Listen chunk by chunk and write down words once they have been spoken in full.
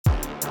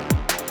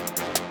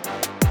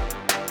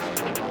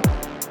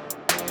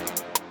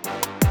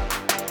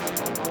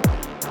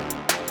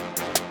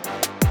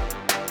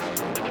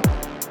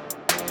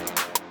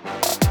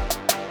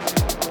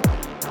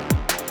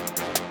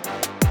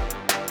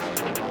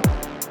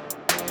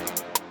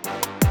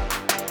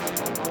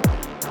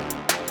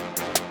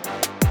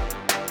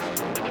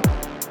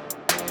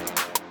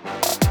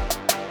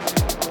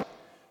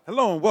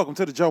Hello and welcome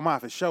to the Joe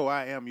Moffitt Show.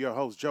 I am your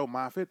host, Joe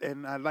Moffitt,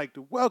 and I'd like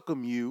to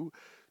welcome you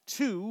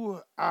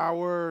to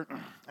our,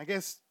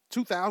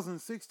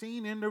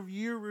 2016 end of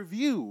year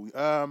review.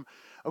 Of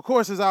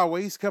course, as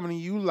always, coming to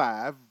you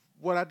live.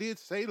 What I did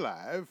say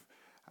live,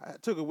 I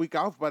took a week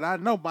off, but I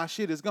know my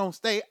shit is going to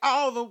stay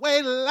all the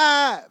way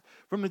live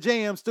from the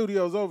JM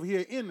Studios over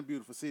here in the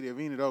beautiful city of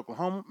Enid,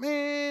 Oklahoma.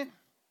 Man,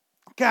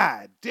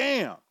 god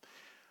damn.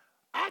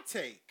 I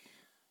take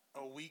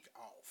a week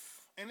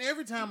off. And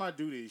every time I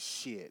do this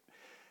shit,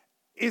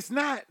 it's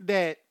not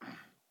that,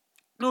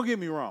 don't get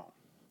me wrong.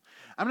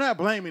 I'm not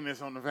blaming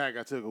this on the fact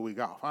I took a week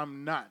off.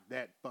 I'm not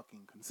that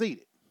fucking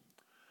conceited.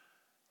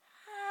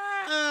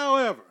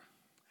 However,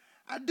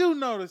 I do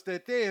notice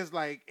that there's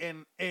like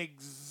an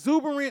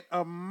exuberant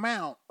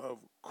amount of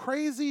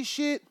crazy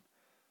shit,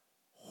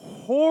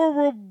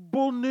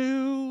 horrible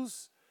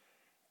news,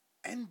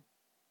 and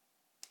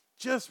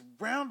just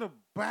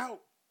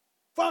roundabout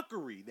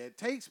fuckery that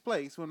takes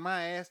place when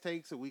my ass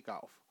takes a week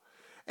off.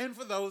 And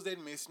for those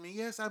that missed me,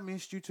 yes, I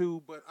missed you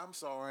too, but I'm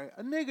sorry.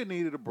 A nigga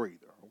needed a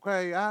breather,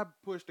 okay? I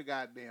pushed a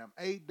goddamn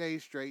 8-day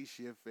straight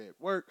shift at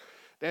work.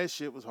 That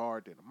shit was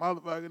hard than a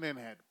motherfucker. Then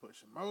I had to push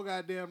some more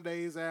goddamn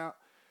days out.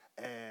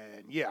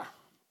 And yeah,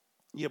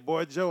 your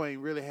boy Joe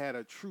ain't really had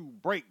a true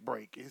break.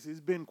 It's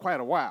been quite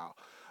a while.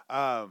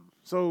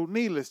 So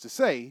needless to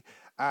say,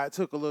 I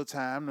took a little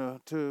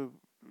time to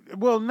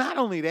well, not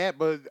only that,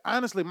 but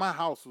honestly, my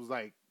house was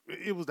like,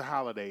 it was the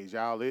holidays,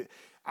 y'all.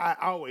 I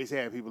always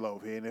had people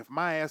over here, and if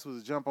my ass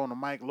was to jump on the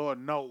mic, Lord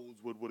knows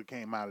what would have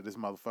came out of this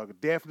motherfucker.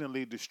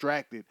 Definitely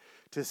distracted,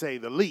 to say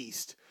the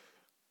least,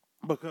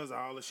 because of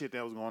all the shit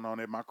that was going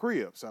on at my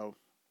crib. So,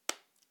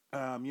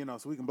 so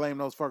we can blame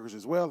those fuckers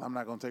as well. I'm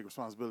not going to take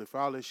responsibility for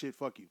all this shit.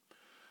 Fuck you.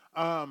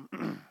 Of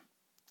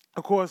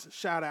course,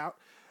 shout out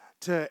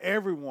to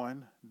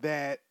everyone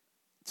that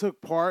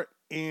took part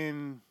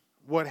in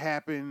what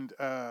happened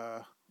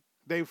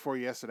day before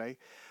yesterday.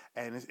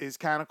 And it's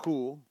kind of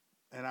cool.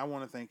 And I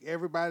want to thank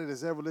everybody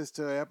that's ever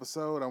listened to an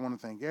episode. I want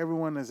to thank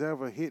everyone that's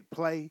ever hit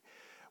play,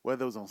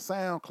 whether it was on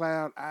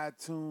SoundCloud,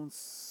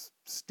 iTunes,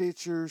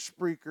 Stitcher,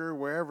 Spreaker,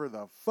 wherever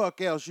the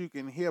fuck else you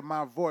can hear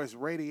my voice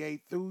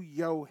radiate through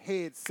your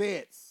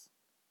headsets.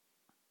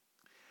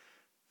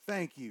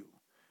 Thank you.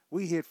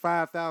 We hit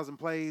 5,000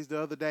 plays the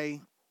other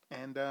day.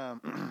 And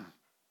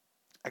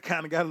I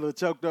kind of got a little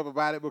choked up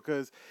about it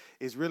because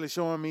it's really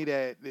showing me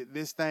that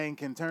this thing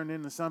can turn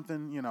into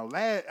something, and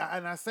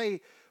I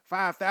say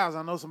 5,000,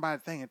 I know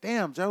somebody thinking,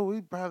 damn, Joe, we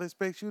probably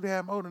expect you to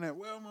have more than that.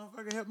 Well,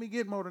 motherfucker, help me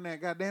get more than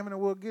that, goddamn it,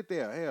 and we'll get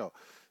there. Hell,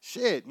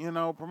 shit,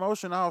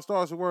 promotion all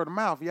starts with word of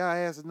mouth. Y'all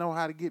asses know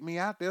how to get me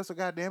out there, so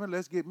goddamn it,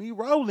 let's get me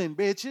rolling,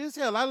 bitches.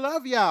 Hell, I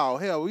love y'all.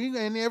 Hell,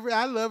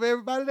 I love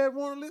everybody that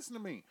want to listen to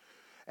me.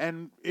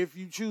 And if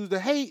you choose to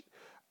hate,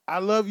 I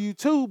love you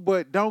too,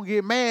 but don't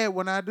get mad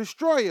when I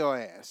destroy your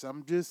ass.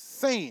 I'm just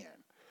saying.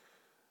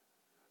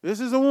 This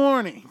is a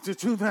warning to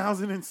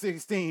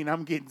 2016.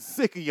 I'm getting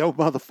sick of your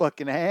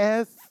motherfucking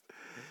ass.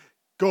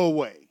 Go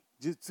away.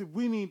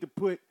 We need to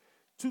put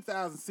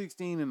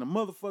 2016 in the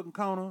motherfucking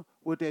corner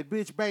with that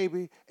bitch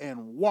baby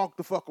and walk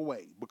the fuck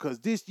away. Because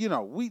this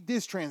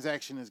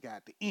transaction has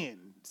got to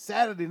end.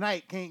 Saturday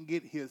night can't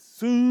get here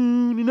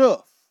soon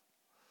enough.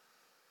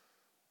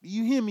 Do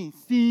you hear me?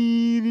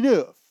 Soon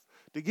enough.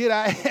 To get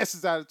our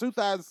asses out of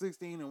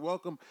 2016 and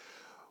welcome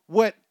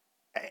what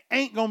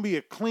ain't going to be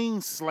a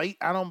clean slate.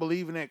 I don't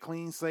believe in that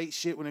clean slate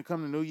shit when it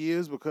comes to New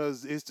Year's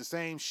because it's the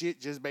same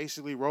shit just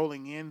basically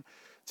rolling in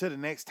to the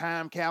next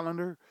time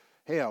calendar.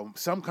 Hell,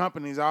 some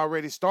companies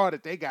already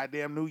started their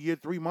goddamn New Year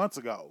 3 months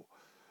ago.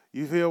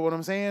 You feel what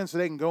I'm saying? So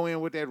they can go in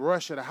with that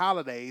rush of the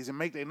holidays and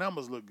make their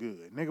numbers look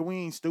good. Nigga, we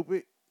ain't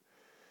stupid.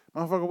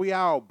 Motherfucker, we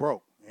all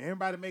broke.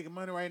 Everybody making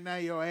money right now,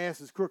 your ass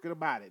is crooked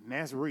about it, and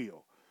that's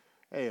real.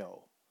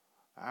 Hell.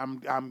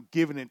 I'm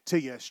giving it to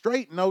you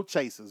straight, no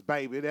chasers,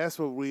 baby. That's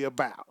what we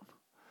about.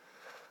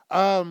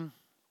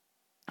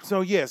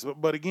 So yes,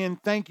 but again,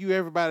 thank you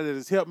everybody that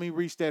has helped me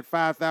reach that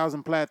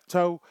 5,000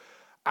 plateau.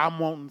 I'm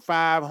wanting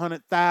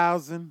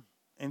 500,000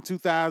 in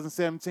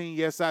 2017.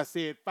 Yes, I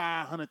said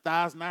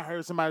 500,000. I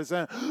heard somebody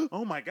saying,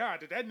 "Oh my God,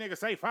 did that nigga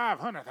say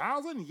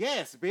 500,000?"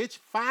 Yes, bitch,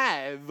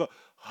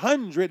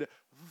 500,000.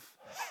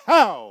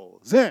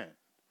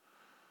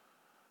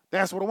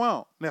 That's what I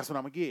want. That's what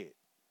I'm gonna get.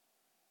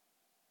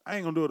 I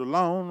ain't going to do it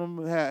alone. I'm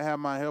going to have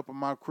my help of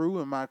my crew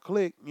and my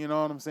clique, you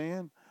know what I'm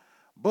saying?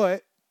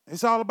 But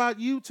it's all about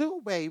you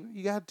too, baby.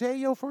 You got to tell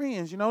your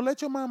friends,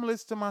 let your mama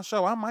listen to my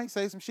show. I might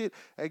say some shit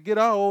and get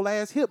our old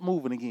ass hip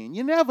moving again.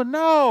 You never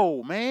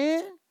know,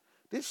 man.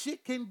 This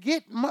shit can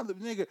get mother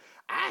nigga.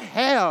 I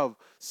have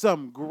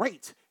some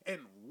great and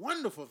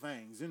wonderful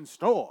things in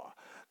store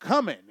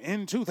coming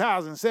in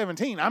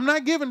 2017. I'm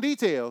not giving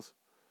details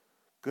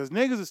because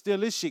niggas are still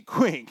this shit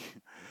quick.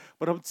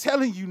 But I'm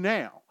telling you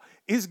now,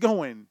 it's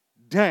going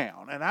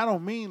down. And I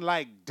don't mean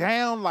like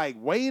down, like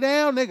way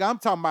down, nigga. I'm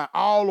talking about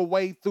all the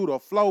way through the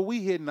flow.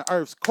 We hitting the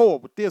earth's core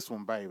with this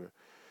one, baby.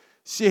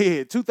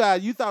 Shit, you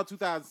thought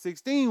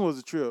 2016 was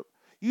a trip.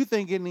 You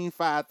think getting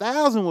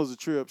 5,000 was a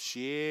trip.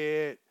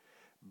 Shit,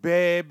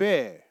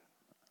 baby.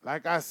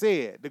 Like I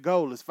said, the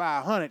goal is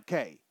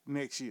 500K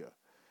next year,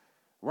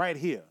 right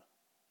here,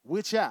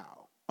 with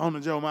y'all on the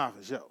Joe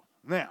Mafia Show.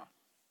 Now,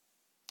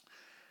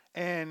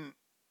 and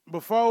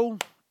before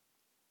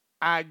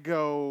I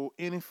go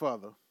any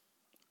further,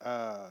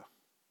 uh,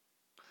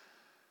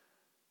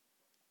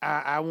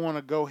 I want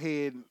to go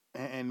ahead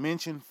and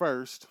mention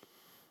first,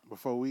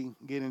 before we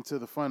get into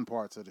the fun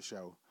parts of the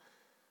show,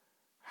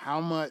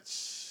 how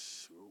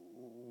much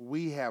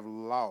we have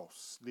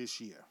lost this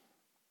year.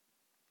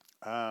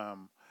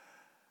 Um,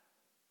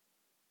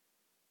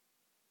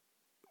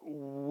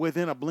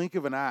 Within a blink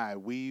of an eye,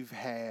 we've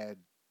had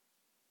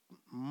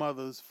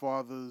mothers,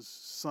 fathers,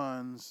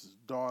 sons,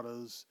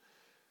 daughters,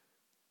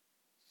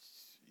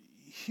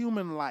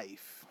 human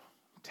life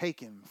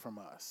taken from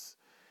us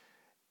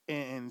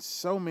in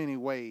so many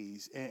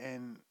ways.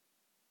 And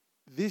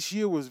this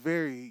year was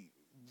very,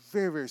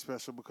 very, very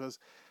special because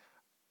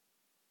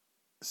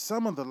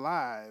some of the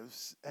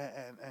lives,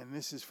 and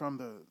this is from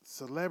the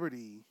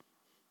celebrity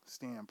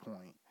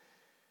standpoint,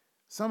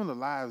 some of the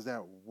lives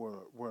that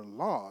were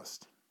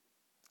lost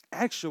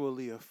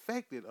actually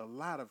affected a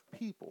lot of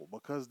people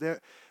because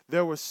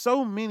there were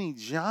so many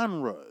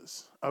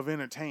genres of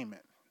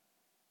entertainment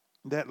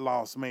that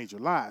lost major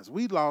lives.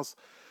 We lost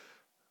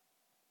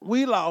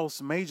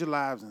major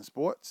lives in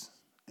sports,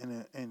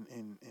 in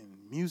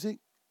music,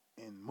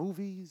 in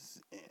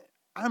movies.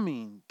 I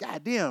mean,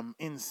 goddamn,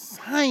 in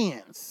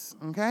science.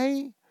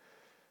 Okay,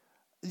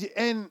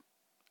 and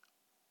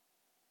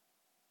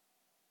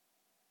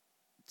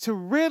to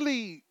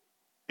really,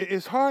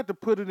 it's hard to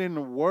put it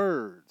into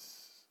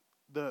words.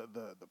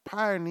 The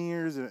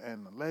pioneers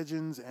and the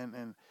legends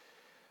and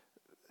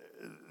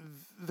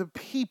the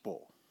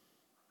people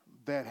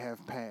that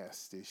have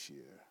passed this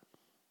year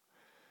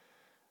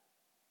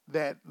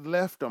that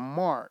left a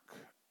mark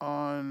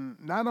on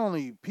not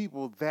only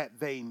people that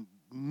they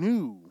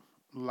knew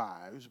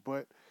lives,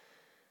 but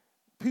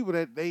people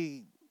that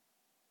they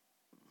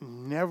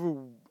never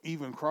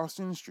even crossed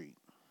in the street.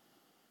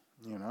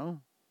 You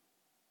know,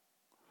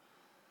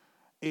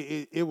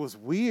 it was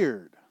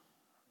weird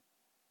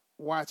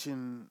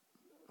watching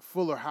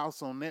Fuller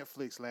House on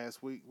Netflix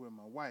last week with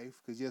my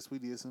wife because yes, we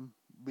did some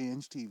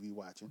binge TV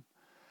watching,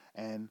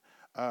 and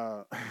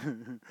uh,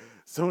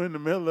 so in the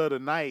middle of the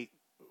night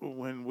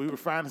when we were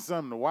finding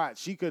something to watch,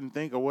 she couldn't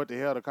think of what the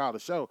hell to call the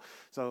show.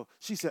 So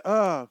she said,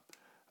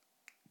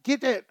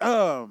 get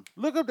that,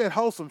 look up that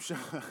wholesome show.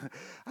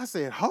 I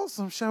said,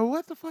 wholesome show?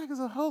 What the fuck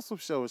is a wholesome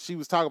show? She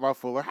was talking about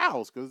Fuller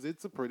House because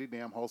it's a pretty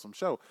damn wholesome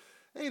show.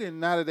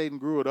 Now that they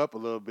grew it up a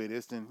little bit,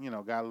 it's got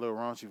a little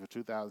raunchy for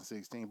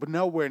 2016, but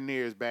nowhere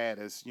near as bad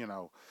as,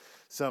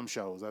 some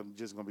shows. I'm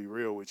just going to be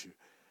real with you.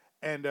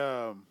 And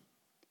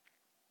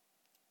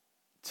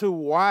to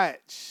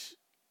watch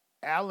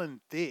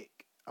Alan Thicke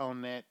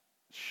on that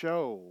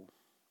show,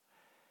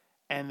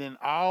 and then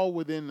all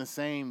within the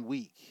same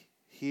week,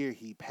 here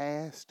he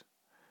passed,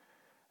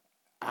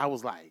 I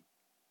was like,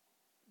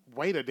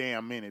 wait a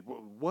damn minute.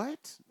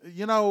 What?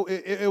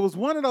 It was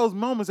one of those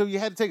moments where you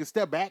had to take a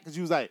step back because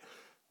you was like,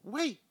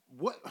 wait,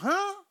 what?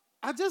 Huh?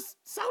 I just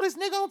saw this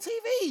nigga on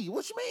TV.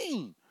 What you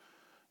mean?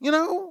 You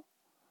know?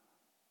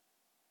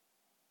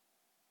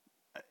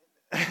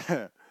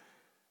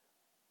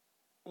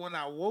 When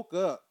I woke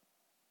up,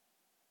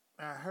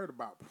 I heard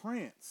about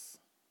Prince.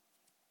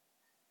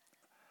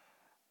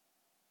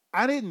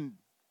 I didn't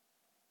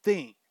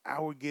think I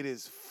would get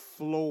as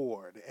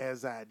floored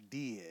as I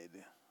did.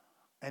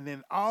 And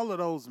then all of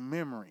those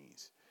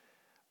memories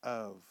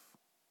of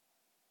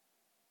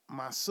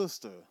my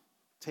sister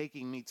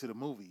taking me to the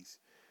movies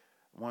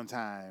one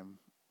time,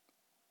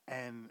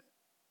 and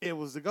it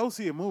was to go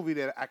see a movie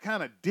that I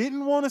kind of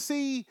didn't want to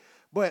see,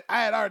 but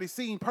I had already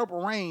seen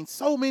Purple Rain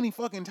so many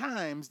fucking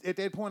times at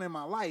that point in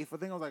my life. I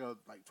think I was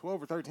like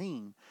 12 or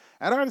 13.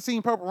 I'd already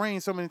seen Purple Rain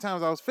so many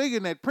times. I was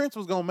figuring that Prince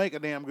was going to make a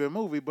damn good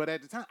movie, but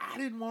at the time, I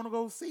didn't want to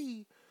go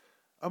see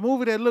a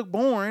movie that looked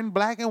boring,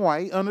 black and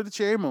white, under the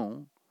cherry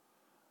moon.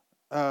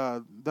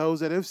 Those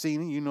that have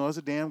seen it, it's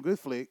a damn good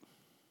flick.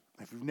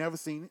 If you've never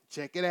seen it,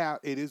 check it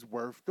out. It is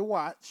worth the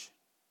watch.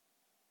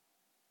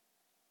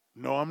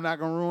 No, I'm not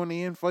going to ruin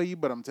the end for you,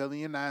 but I'm telling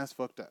you now, it's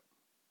fucked up.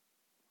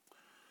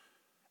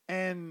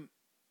 And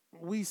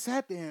we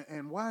sat there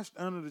and watched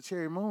Under the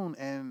Cherry Moon,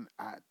 and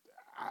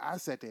I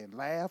sat there and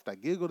laughed. I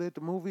giggled at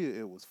the movie.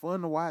 It was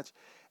fun to watch.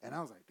 And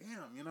I was like,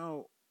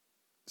 damn,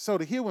 So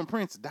to hear when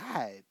Prince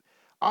died,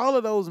 all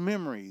of those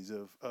memories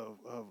of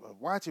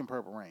watching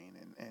Purple Rain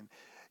and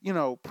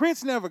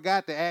Prince never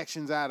got the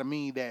actions out of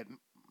me that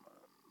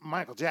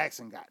Michael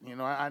Jackson got.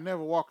 I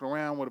never walked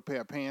around with a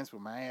pair of pants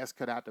with my ass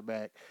cut out the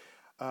back.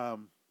 I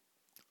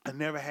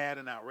never had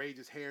an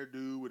outrageous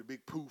hairdo with a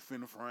big poof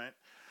in the front.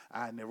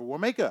 I never wore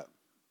makeup.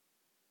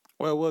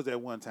 Well, it was at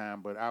one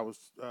time, but I was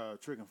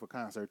tricking for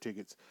concert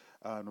tickets.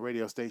 The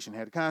radio station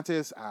had a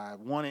contest. I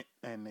won it,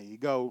 and there you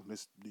go.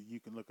 You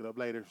can look it up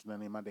later. It's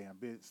none of my damn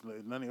business.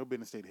 None of your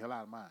business. Stay the hell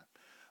out of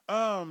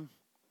mine.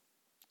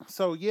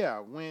 So yeah,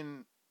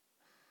 when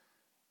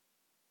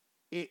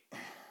it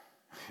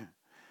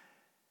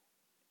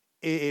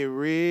it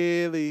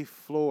really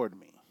floored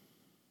me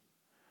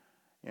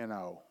You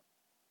know,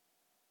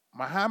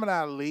 Muhammad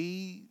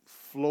Ali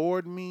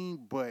floored me,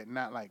 but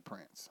not like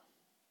Prince.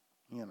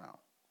 You know,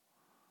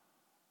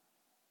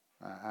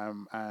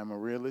 I'm a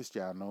realist.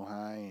 Y'all know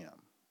how I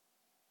am.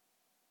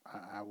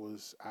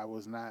 I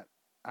was not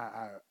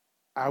I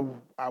I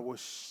I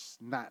was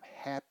not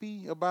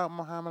happy about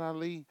Muhammad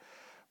Ali,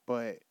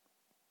 but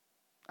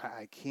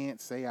I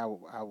can't say I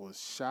was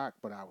shocked,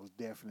 but I was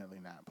definitely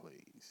not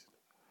pleased.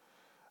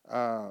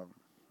 Um,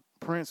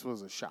 Prince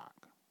was a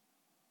shock.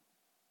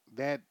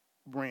 That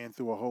ran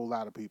through a whole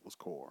lot of people's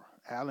core.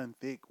 Alan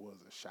Thicke was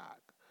a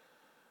shock.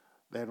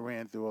 That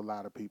ran through a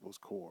lot of people's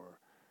core.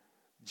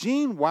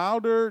 Gene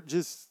Wilder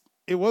just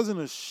it wasn't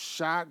a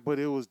shock, but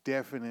it was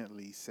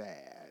definitely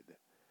sad.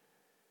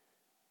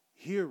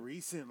 Here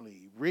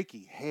recently,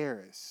 Ricky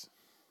Harris.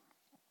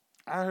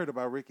 I heard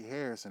about Ricky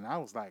Harris and I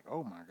was like,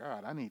 oh my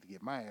God, I need to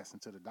get my ass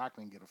into the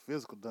doctor and get a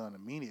physical done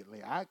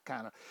immediately.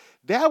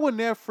 That one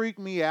there freaked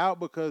me out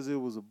because it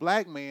was a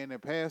black man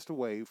that passed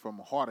away from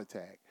a heart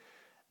attack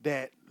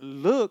that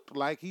looked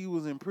like he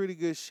was in pretty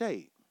good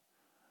shape.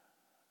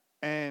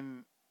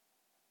 And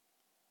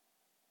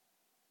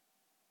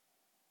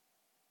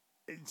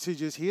to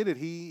just hear that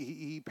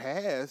he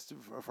passed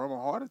from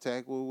a heart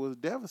attack was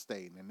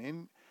devastating. And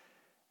then,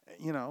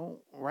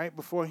 right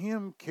before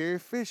him, Carrie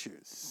Fisher,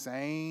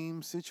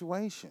 same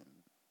situation,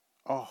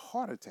 a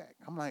heart attack.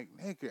 I'm like,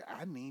 nigga,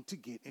 I need to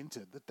get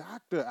into the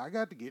doctor. I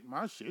got to get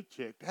my shit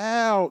checked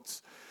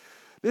out.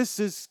 This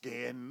is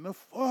scaring the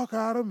fuck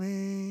out of me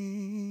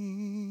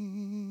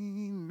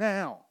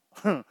now.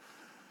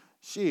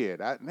 Shit,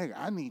 I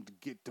need to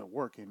get to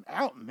working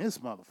out in this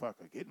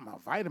motherfucker, getting my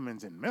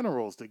vitamins and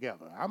minerals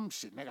together. I'm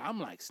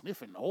like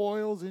sniffing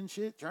oils and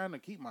shit, trying to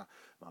keep my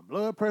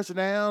blood pressure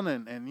down,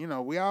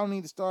 and we all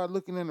need to start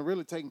looking into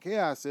really taking care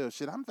of ourselves.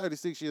 Shit, I'm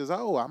 36 years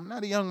old. I'm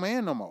not a young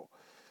man no more.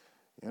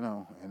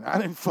 And I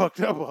done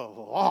fucked up a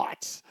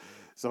lot.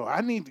 So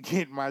I need to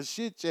get my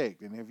shit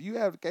checked. And if you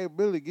have the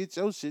capability to get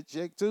your shit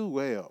checked too,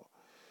 well,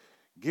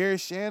 Gary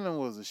Shannon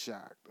was a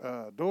shock.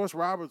 Doris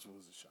Roberts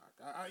was a shock.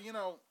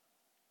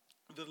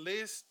 The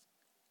list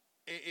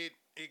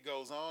it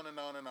goes on and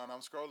on and on.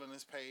 I'm scrolling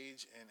this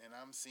page and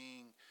I'm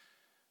seeing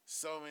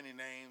so many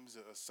names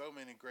of so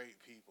many great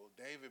people: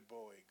 David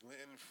Bowie,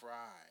 Glenn Fry,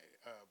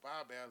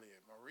 Bob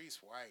Elliott, Maurice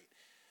White.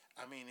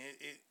 I mean,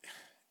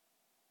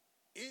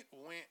 it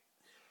went.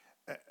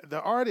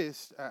 The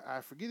artist,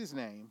 I forget his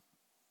name,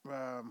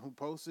 who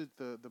posted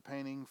the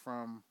painting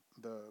from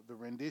the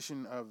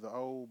rendition of the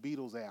old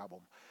Beatles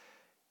album.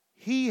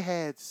 He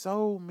had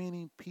so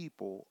many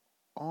people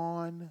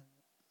on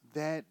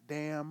that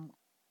damn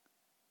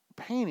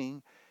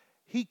painting,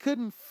 he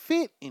couldn't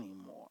fit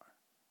anymore.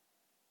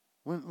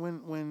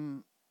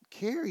 When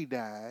Carrie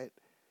died,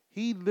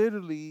 he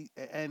literally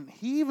and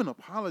he even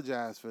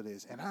apologized for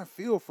this, and I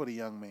feel for the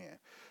young man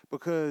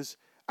because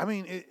I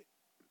mean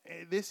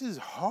this is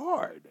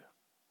hard,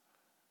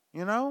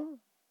 you know.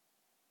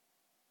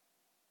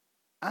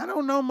 I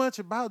don't know much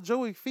about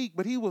Joey Feek,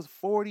 but he was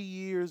 40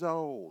 years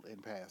old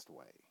and passed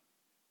away.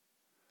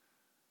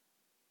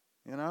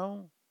 You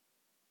know,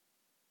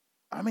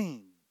 I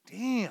mean,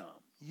 damn,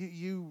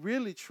 you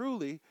really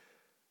truly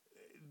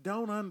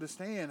don't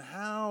understand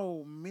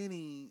how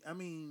many. I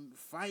mean,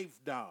 Fife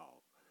Dog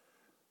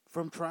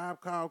from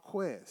Tribe Called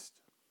Quest.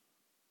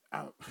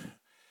 I,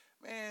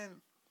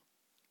 man,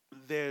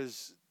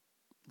 there's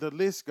the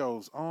list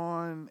goes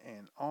on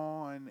and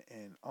on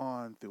and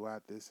on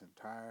throughout this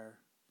entire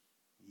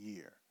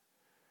year.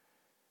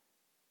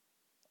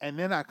 And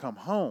then I come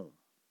home.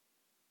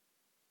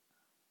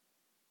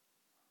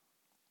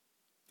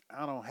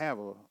 I don't have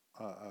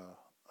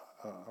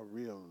a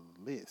real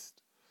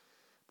list,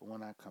 but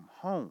when I come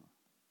home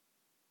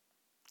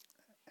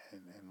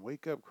and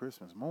wake up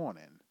Christmas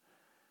morning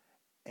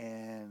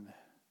and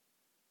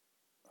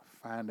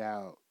find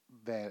out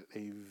that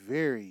a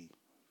very,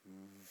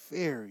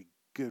 very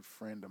good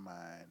friend of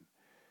mine,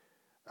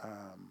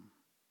 um,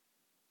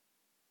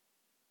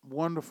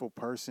 wonderful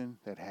person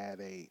that had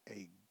a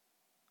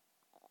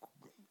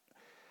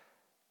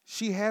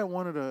she had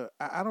one of the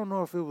I don't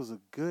know if it was a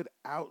good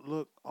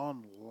outlook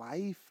on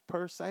life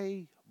per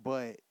se,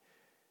 but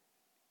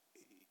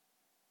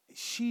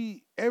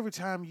she every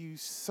time you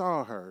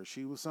saw her,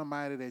 she was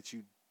somebody that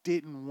you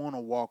didn't want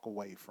to walk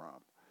away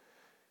from.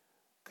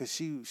 Cause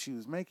she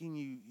was making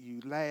you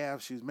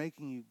laugh, she was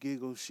making you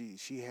giggle.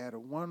 She had a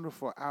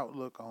wonderful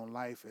outlook on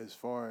life as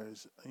far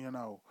as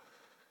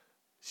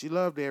she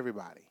loved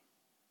everybody.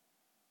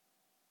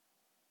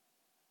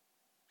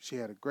 She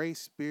had a great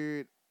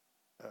spirit,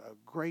 a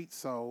great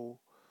soul,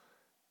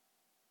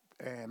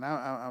 and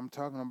I'm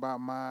talking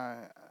about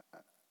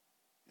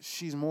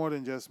she's more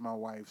than just my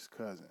wife's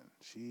cousin.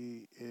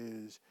 She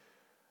is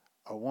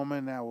a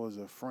woman that was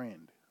a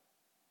friend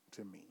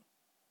to me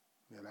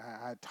that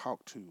I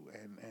talked to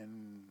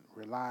and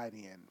relied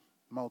in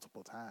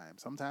multiple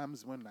times.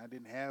 Sometimes when I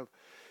didn't have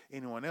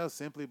anyone else,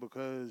 simply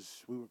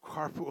because we were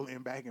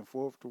carpooling back and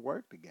forth to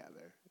work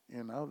together.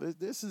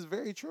 This is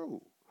very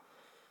true.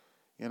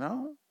 You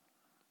know,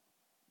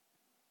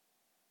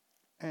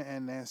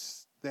 And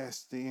that's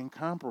the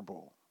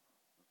incomparable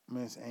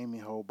Miss Amy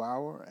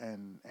Holbauer.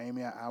 And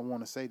Amy, I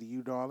want to say to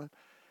you, darling,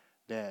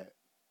 that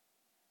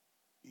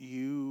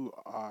you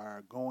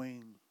are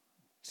going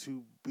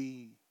to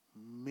be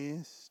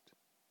missed.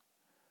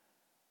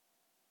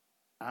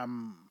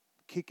 I'm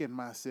kicking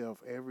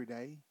myself every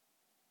day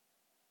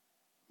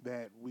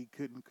that we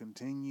couldn't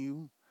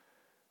continue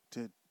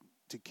to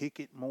kick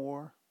it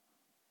more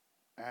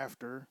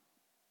after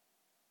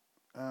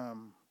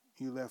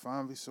you left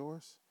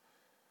Envisource.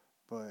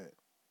 But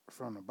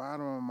from the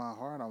bottom of my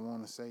heart, I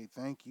want to say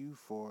thank you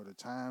for the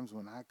times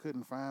when I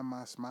couldn't find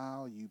my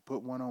smile. You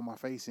put one on my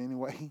face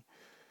anyway.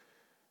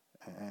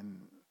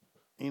 And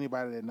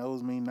anybody that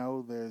knows me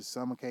know there's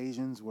some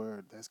occasions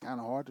where that's kind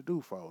of hard to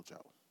do for old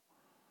Joe.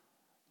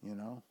 You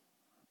know?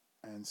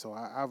 And so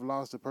I've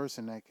lost a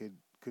person that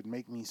could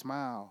make me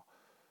smile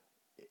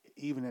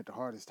even at the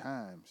hardest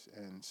times.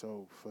 And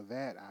so for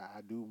that,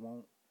 I do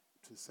want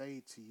to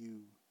say to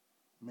you,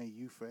 may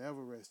you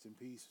forever rest in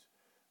peace,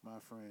 my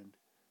friend.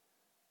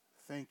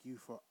 Thank you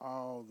for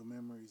all the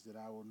memories that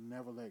I will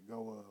never let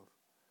go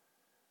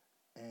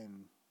of.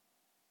 And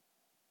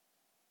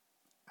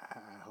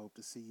I hope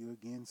to see you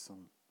again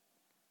soon.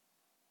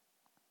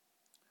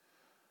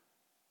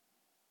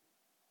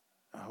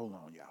 Hold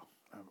on, y'all.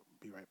 I'll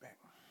be right back.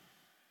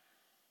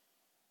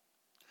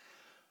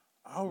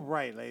 All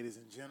right, ladies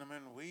and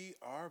gentlemen, we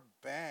are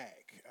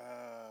back.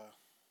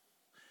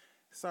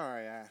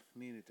 Sorry, I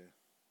needed to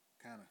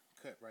kind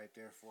of cut right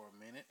there for a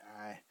minute.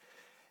 I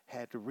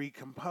had to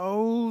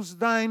recompose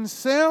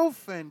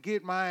thyself and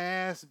get my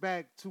ass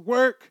back to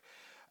work.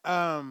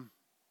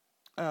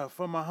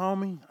 For my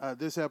homie,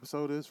 this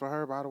episode is for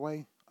her, by the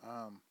way.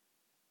 I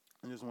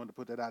just wanted to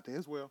put that out there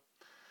as well.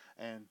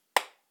 And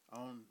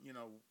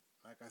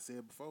like I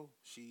said before,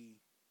 she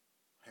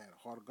had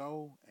a heart of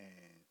gold, and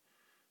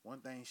one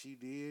thing she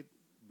did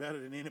better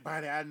than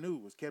anybody I knew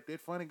was kept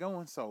that funny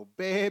going. So,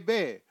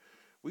 bad.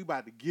 We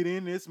about to get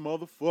in this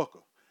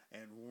motherfucker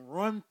and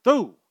run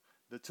through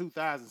the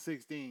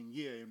 2016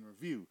 year in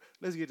review.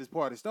 Let's get this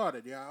party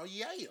started, y'all.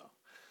 Yeah.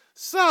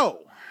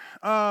 So,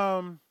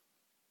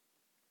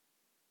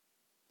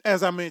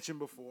 as I mentioned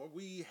before,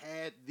 we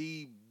had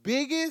the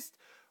biggest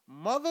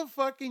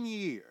motherfucking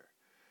year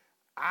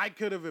I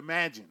could have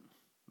imagined.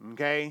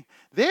 Okay?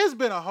 There's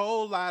been a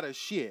whole lot of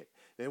shit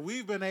that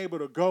we've been able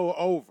to go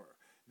over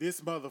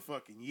this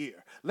motherfucking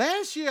year.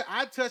 Last year,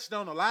 I touched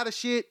on a lot of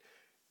shit.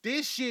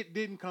 This shit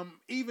didn't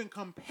even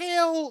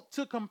compare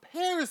to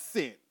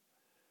comparison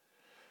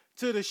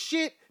to the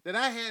shit that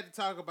I had to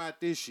talk about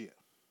this year.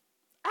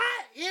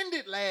 I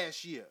ended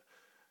last year.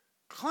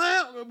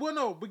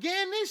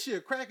 Began this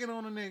year cracking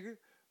on a nigga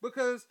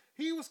because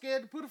he was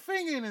scared to put a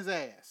finger in his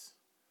ass.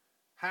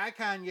 Hi,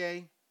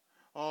 Kanye.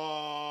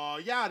 Oh,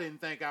 y'all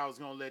didn't think I was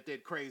going to let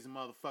that crazy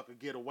motherfucker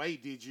get away,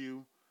 did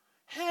you?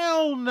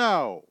 Hell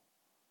no.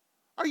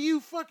 Are you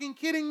fucking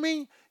kidding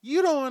me?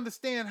 You don't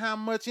understand how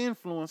much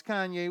influence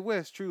Kanye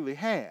West truly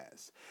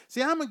has.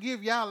 See, I'm going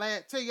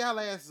to tell y'all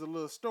asses a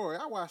little story.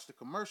 I watched a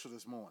commercial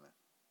this morning.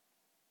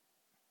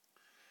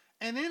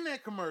 And in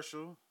that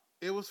commercial,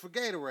 it was for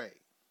Gatorade.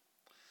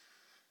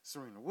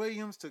 Serena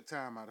Williams took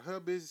time out of her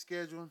busy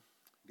schedule.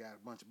 Got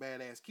a bunch of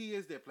badass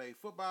kids that play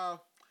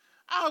football.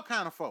 All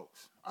kind of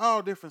folks.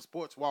 All different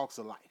sports walks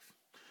of life.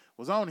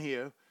 Was on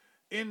here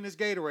in this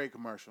Gatorade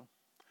commercial.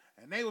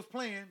 And they was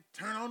playing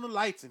Turn On the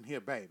Lights in Here,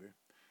 Baby.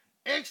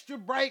 Extra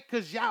bright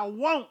because y'all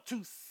want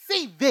to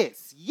see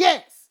this.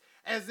 Yes.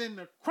 As in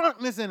the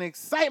crunkness and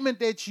excitement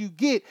that you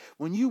get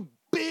when you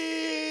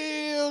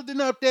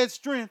building up that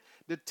strength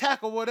to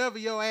tackle whatever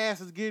your ass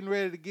is getting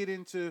ready to get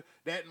into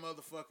that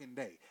motherfucking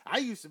day. I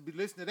used to be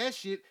listening to that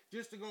shit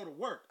just to go to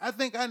work. I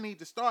think I need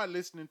to start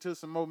listening to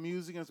some more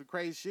music and some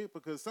crazy shit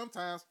because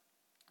sometimes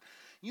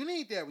you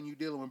need that when you're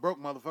dealing with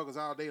broke motherfuckers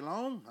all day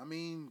long. I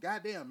mean,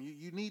 goddamn,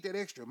 you need that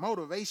extra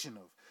motivation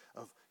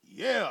of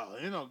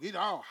get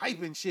all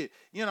hype and shit,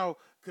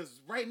 because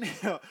right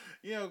now,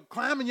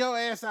 climbing your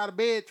ass out of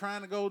bed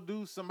trying to go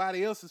do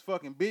somebody else's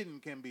fucking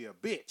bidding can be a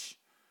bitch.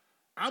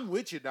 I'm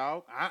with you,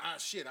 dog. I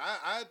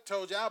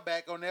told y'all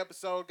back on the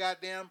episode,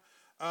 goddamn,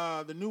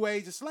 the new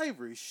age of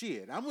slavery.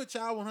 Shit, I'm with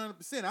y'all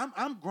 100%.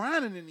 I'm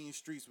grinding in these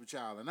streets with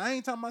y'all, and I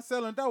ain't talking about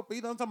selling dope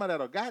either. I'm talking about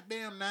that a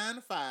goddamn 9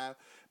 to 5,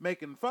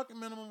 making fucking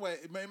minimum wage,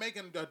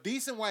 making a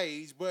decent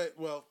wage, but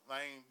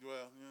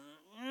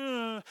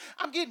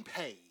I'm getting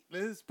paid.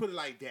 Let's put it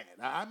like that.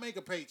 I make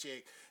a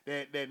paycheck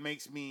that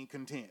makes me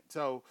content.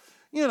 So,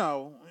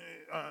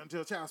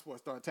 until child support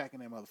start attacking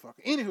that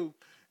motherfucker. Anywho.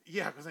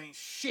 Yeah, because ain't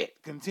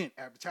shit content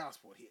after child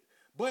support hit.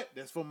 But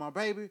that's for my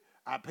baby.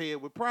 I pay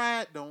it with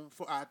pride.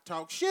 I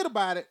talk shit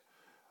about it,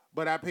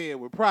 but I pay it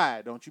with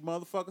pride. Don't you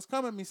motherfuckers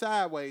come at me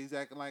sideways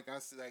acting like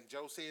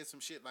Joe said some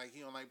shit like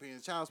he don't like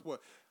paying child support.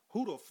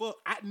 Who the fuck?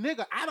 I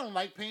don't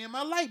like paying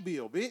my light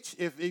bill, bitch.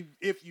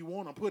 If you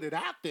want to put it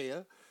out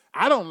there,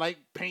 I don't like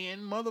paying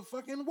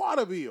motherfucking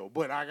water bill,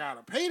 but I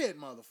gotta pay that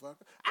motherfucker.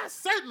 I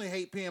certainly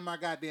hate paying my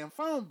goddamn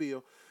phone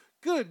bill.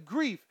 Good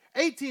grief.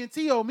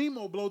 AT&T owe me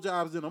more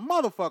blowjobs than a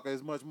motherfucker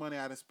as much money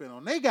I done spent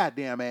on they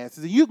goddamn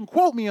asses. And you can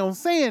quote me on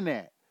saying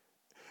that.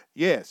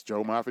 Yes,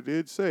 Joe Moffitt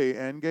did say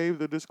and gave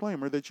the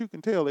disclaimer that you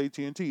can tell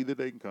AT&T that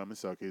they can come and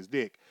suck his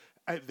dick.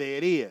 There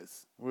it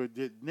is.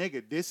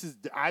 Nigga, this is,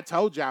 I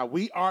told y'all,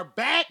 we are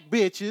back,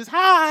 bitches.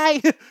 Hi.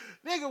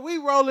 Nigga, we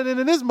rolling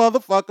into this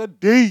motherfucker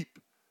deep.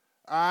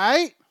 All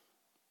right?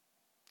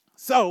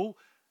 So,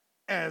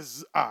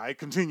 as I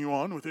continue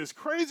on with this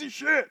crazy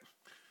shit,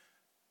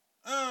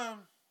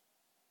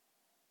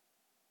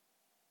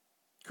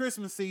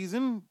 Christmas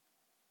season,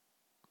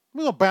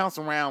 we're going to bounce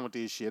around with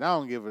this shit. I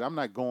don't give it. I'm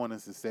not going in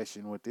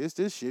succession with this.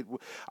 This shit,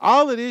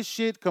 all of this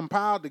shit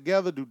compiled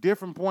together to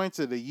different points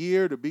of the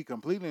year to be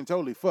completely and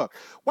totally fucked.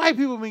 White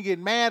people been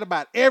getting mad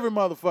about every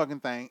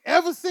motherfucking thing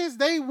ever since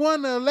they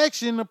won the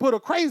election to put a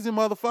crazy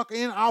motherfucker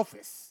in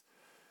office.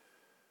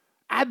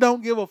 I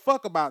don't give a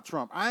fuck about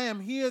Trump. I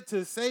am here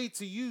to say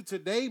to you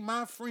today,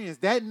 my friends,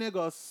 that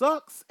nigga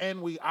sucks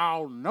and we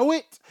all know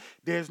it.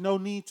 There's no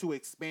need to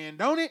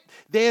expand on it.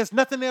 There's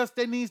nothing else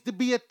that needs to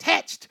be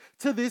attached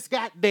to this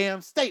goddamn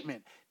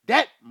statement.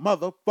 That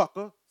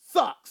motherfucker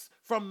sucks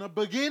from the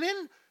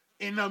beginning,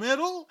 in the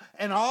middle,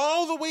 and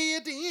all the way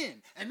at the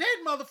end. And that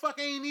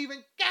motherfucker ain't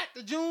even got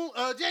the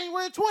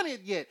January 20th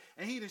yet.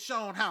 And he done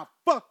shown how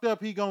fucked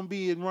up he gonna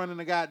be in running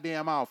the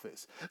goddamn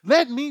office.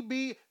 Let me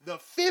be the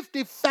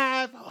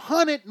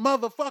 5,500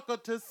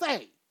 motherfucker to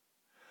say,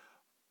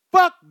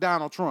 fuck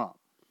Donald Trump.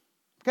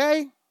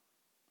 Okay?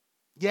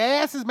 Your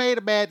ass has made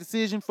a bad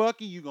decision.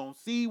 Fuck you. You gonna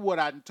see what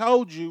I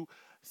told you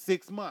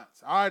 6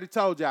 months. I already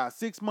told y'all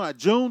 6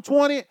 months. June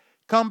 20th,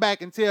 come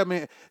back and tell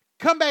me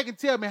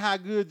how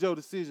good your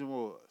decision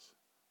was.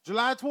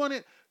 July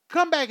 20th,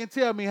 come back and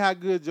tell me how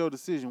good your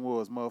decision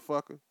was,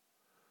 motherfucker.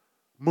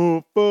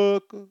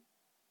 Motherfucker.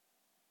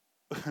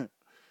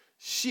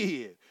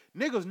 Shit.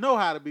 Niggas know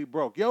how to be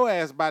broke. Your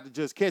ass about to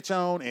just catch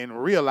on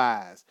and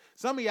realize.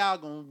 Some of y'all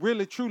gonna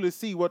really truly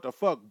see what the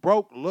fuck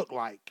broke look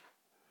like.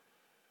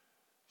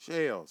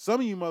 Shell.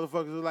 Some of you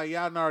motherfuckers are like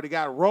y'all already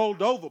got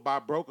rolled over by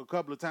broke a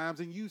couple of times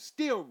and you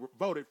still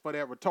voted for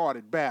that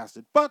retarded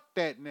bastard. Fuck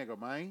that nigga,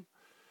 man.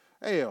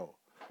 Hell.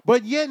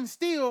 But yet and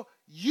still,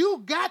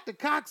 you got the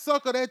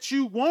cocksucker that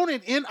you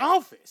wanted in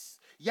office.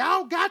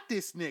 Y'all got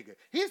this nigga.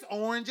 His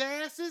orange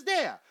ass is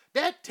there.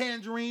 That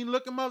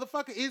tangerine-looking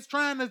motherfucker is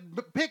trying to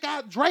pick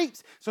out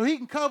drapes so he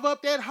can cover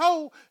up that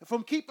hole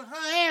from keeping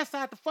her ass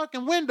out the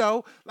fucking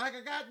window like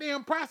a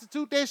goddamn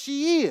prostitute that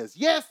she is.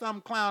 Yes,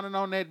 I'm clowning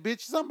on that bitch.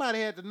 Somebody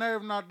had the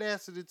nerve and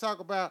audacity to talk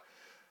about,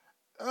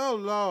 oh,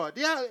 Lord.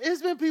 Yeah,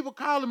 it's been people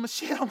calling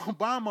Michelle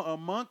Obama a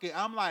monkey.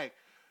 I'm like,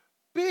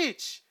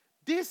 bitch.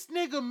 This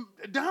nigga,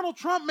 Donald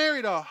Trump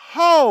married a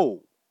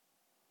hoe.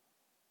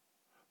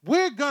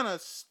 We're gonna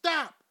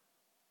stop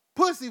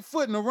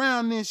pussyfooting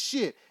around this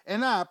shit.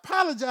 And I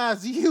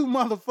apologize to you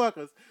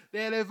motherfuckers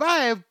that if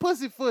I have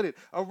pussyfooted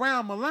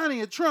around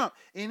Melania Trump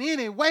in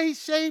any way,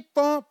 shape,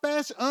 form,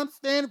 fashion,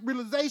 understanding,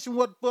 realization,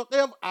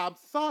 whatever, I'm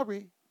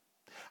sorry.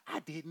 I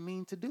didn't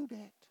mean to do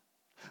that.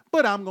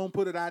 But I'm gonna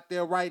put it out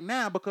there right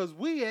now because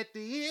we at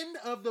the end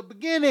of the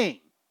beginning.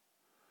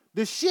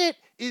 The shit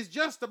is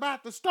just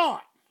about to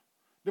start.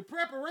 The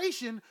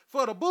preparation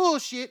for the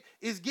bullshit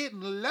is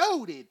getting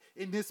loaded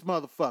in this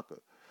motherfucker.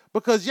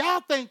 Because y'all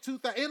think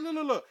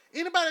look,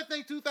 anybody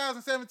think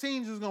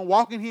 2017 is just going to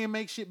walk in here and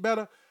make shit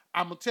better?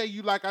 I'm going to tell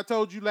you like I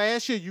told you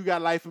last year, you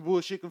got life and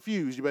bullshit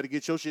confused. You better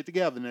get your shit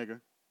together, nigga.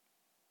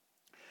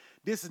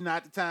 This is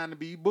not the time to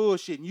be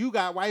bullshitting. You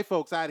got white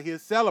folks out here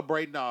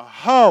celebrating a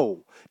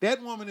hoe. That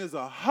woman is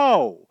a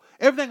hoe.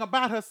 Everything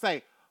about her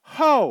say,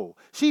 hoe.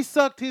 She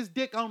sucked his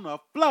dick on the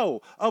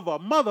floor of a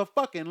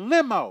motherfucking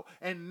limo.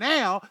 And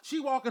now she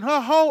walking her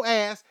hoe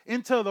ass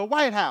into the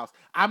White House.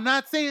 I'm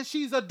not saying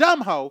she's a dumb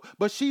hoe,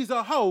 but she's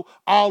a hoe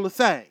all the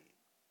same.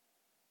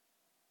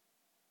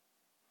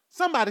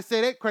 Somebody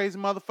say that crazy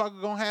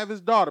motherfucker gonna have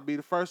his daughter be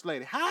the first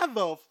lady. How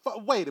the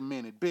fuck? Wait a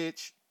minute,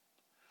 bitch.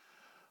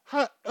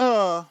 Hold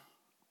on.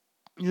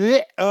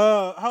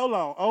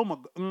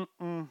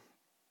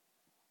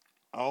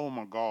 Oh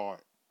my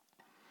God.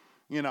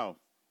 You know,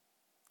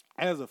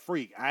 as a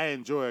freak, I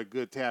enjoy a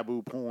good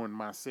taboo porn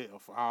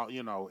myself.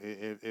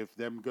 If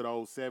them good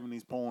old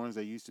 70s porns,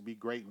 they used to be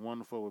great and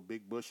wonderful with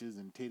big bushes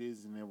and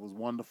titties, and it was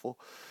wonderful.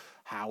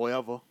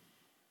 However,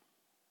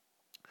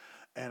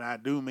 and I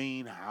do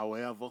mean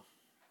however,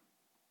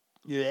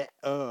 that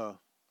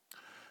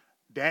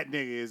nigga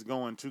is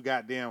going too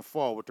goddamn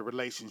far with the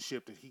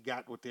relationship that he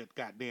got with that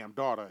goddamn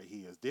daughter of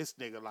his. This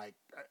nigga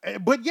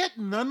but yet,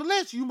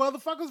 nonetheless, you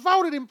motherfuckers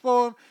voted him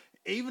for him,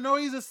 even though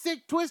he's a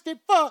sick, twisted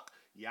fuck.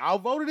 Y'all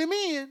voted him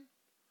in.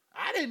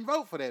 I didn't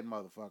vote for that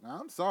motherfucker.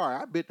 I'm sorry.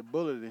 I bit the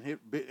bullet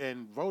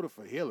and voted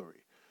for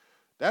Hillary.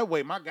 That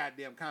way my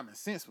goddamn common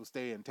sense will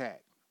stay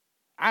intact.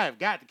 I have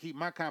got to keep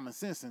my common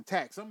sense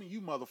intact. Some of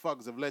you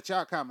motherfuckers have let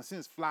y'all common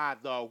sense fly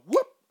the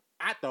whoop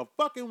out the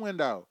fucking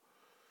window.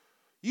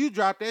 You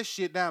dropped that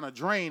shit down a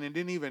drain and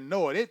didn't even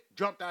know it. It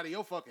jumped out of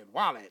your fucking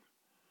wallet.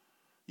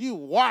 You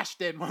washed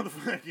that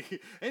motherfucker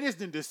and it's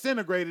then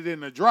disintegrated in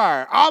the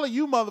dryer. All of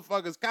you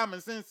motherfuckers'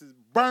 common sense is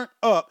burnt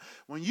up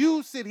when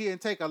you sit here and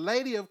take a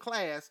lady of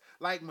class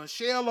like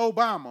Michelle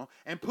Obama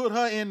and put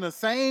her in the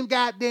same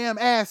goddamn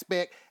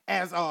aspect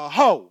as a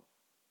hoe.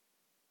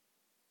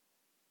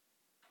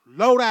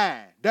 Low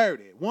down,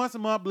 dirty, once a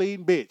month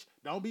bleeding bitch.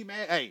 Don't be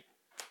mad. Hey,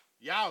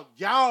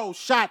 y'all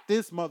shot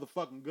this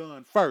motherfucking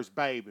gun first,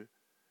 baby.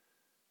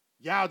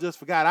 Y'all just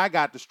forgot I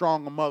got the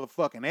stronger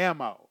motherfucking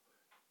ammo.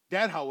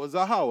 That hoe is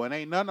a hoe, and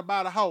ain't nothing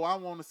about a hoe I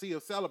want to see her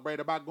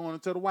celebrate about going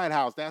into the White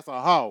House. That's a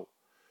hoe.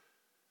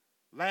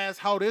 Last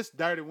hoe this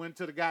dirty went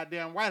to the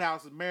goddamn White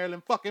House is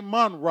Marilyn fucking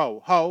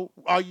Monroe. Hoe,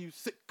 are you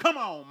sick? Come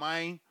on,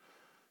 man.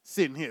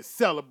 Sitting here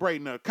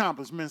celebrating the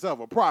accomplishments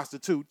of a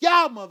prostitute.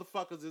 Y'all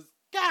motherfuckers is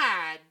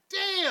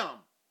goddamn.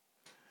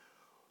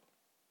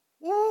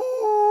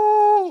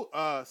 Woo!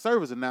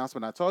 Service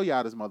announcement. I told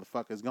y'all this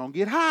motherfucker is gonna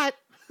get hot.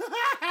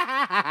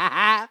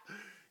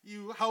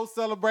 You hoe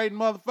celebrating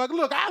motherfucker.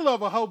 Look, I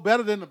love a hoe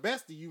better than the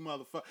best of you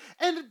motherfuckers.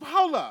 And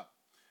hold up.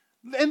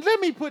 And let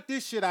me put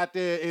this shit out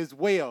there as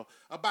well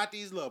about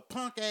these little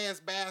punk ass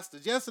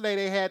bastards. Yesterday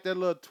they had that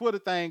little Twitter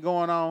thing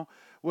going on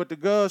with the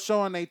girls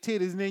showing their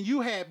titties, and then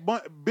you had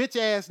bitch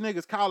ass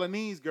niggas calling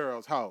these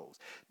girls hoes.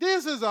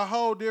 This is a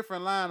whole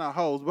different line of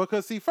hoes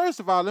because, see,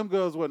 first of all, them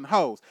girls wasn't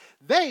hoes.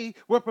 They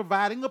were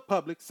providing a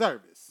public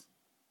service.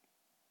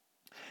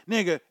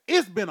 Nigga,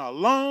 it's been a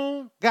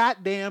long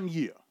goddamn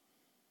year.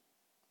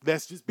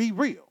 Let's just be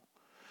real.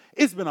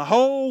 It's been a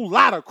whole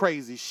lot of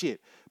crazy shit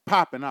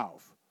popping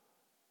off.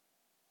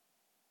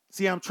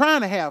 See, I'm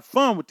trying to have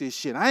fun with this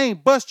shit. I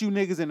ain't bust you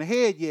niggas in the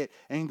head yet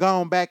and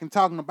gone back and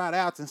talking about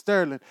Alton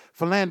Sterling,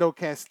 Philando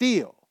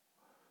Castile,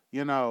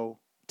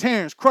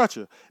 Terrence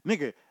Crutcher.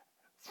 Nigga,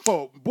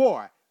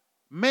 boy,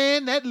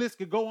 man, that list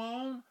could go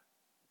on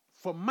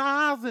for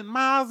miles and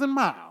miles and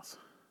miles.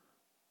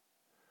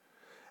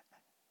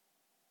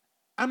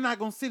 I'm not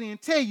going to sit here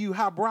and tell you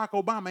how Barack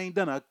Obama ain't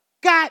done a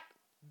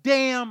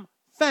goddamn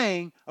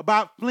thing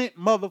about Flint,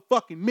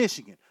 motherfucking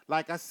Michigan.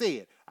 Like I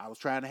said, I was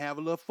trying to have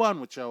a little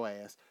fun with your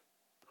ass.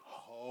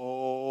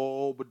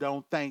 Oh, but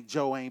don't think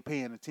Joe ain't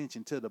paying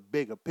attention to the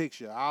bigger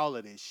picture of all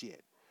of this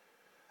shit.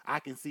 I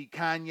can see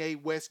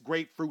Kanye West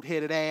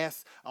grapefruit-headed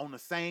ass on the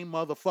same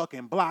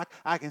motherfucking block.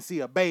 I can see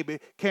a baby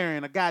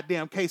carrying a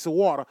goddamn case of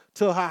water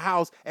to her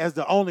house as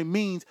the only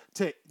means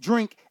to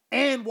drink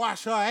and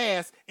wash her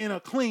ass in a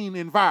clean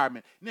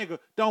environment. Nigga,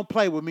 don't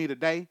play with me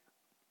today.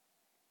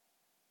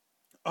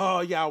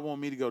 Oh, y'all want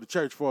me to go to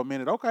church for a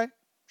minute? Okay,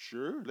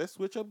 sure. Let's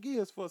switch up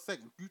gears for a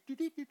second.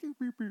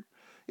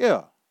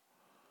 Yeah.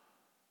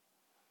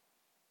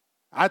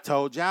 I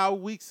told y'all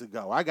weeks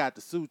ago, I got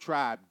the Sioux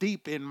tribe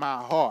deep in my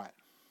heart.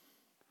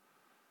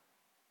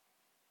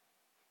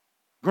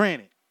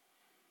 Granted,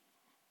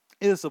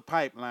 it's a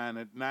pipeline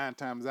that 9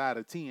 times out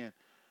of 10,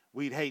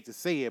 we'd hate to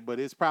say it, but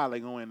it's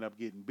probably going to end up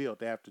getting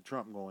built after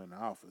Trump go into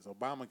office.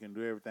 Obama can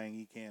do everything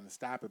he can to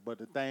stop it, but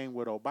the thing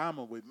with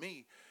Obama with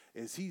me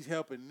is he's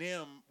helping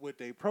them with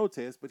their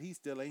protests, but he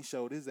still ain't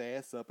showed his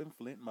ass up in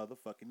Flint,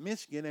 motherfucking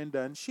Michigan and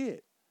done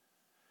shit.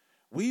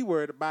 We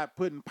worried about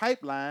putting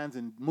pipelines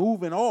and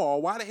moving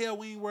oil. Why the hell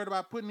we ain't worried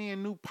about putting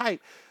in new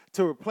pipe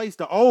to replace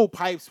the old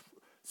pipes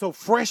so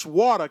fresh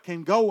water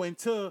can go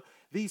into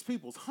these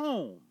people's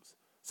homes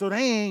so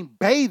they ain't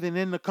bathing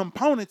in the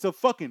components of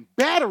fucking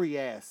battery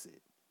acid?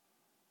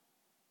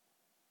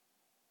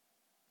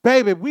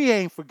 Baby, we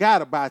ain't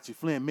forgot about you,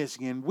 Flint,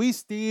 Michigan. We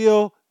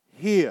still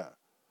here.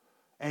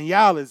 And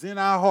y'all is in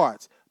our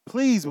hearts.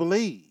 Please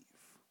believe.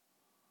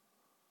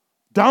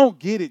 Don't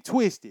get it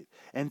twisted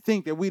and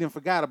think that we done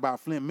forgot about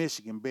Flint,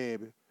 Michigan,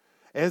 baby.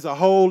 There's a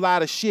whole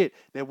lot of shit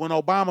that when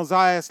Obama's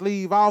ass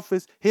leave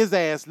office, his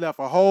ass left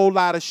a whole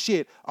lot of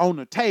shit on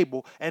the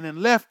table and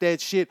then left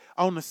that shit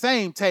on the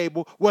same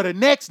table where the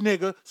next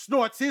nigga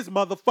snorts his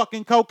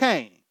motherfucking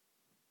cocaine.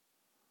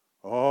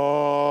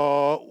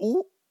 Oh,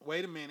 ooh,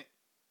 wait a minute.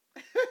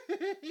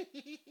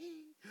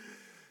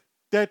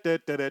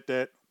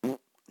 that.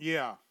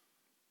 Yeah.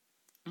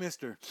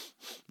 Mister,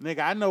 nigga,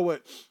 I know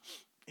what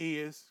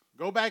is.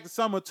 Go back to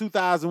summer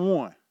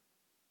 2001.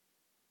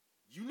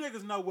 You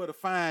niggas know where to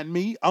find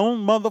me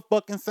on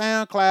motherfucking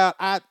SoundCloud,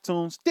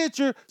 iTunes,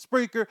 Stitcher,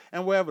 Spreaker,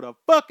 and wherever the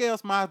fuck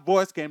else my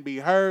voice can be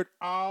heard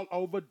all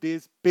over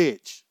this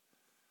bitch.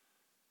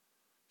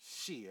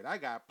 Shit, I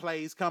got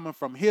plays coming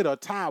from here to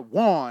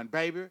Taiwan,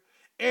 baby.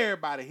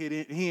 Everybody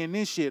hearing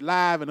this shit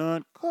live and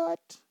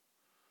uncut.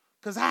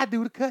 Because I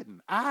do the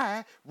cutting.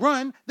 I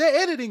run the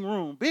editing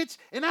room, bitch,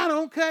 and I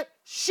don't cut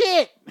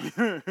shit.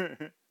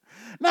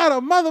 Not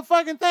a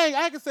motherfucking thing.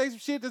 I can say some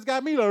shit that's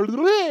got me like,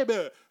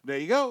 there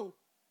you go.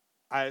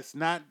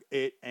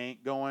 It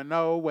ain't going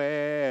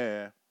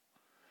nowhere.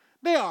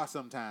 There are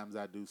sometimes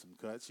I do some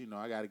cuts.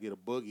 I got to get a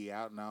boogie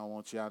out, and I don't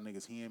want y'all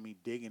niggas hearing me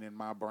digging in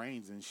my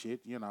brains and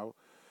shit,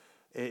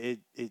 It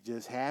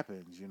just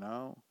happens,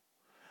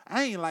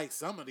 I ain't like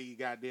some of these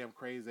goddamn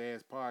crazy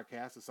ass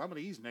podcasters. Some of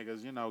these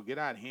niggas, get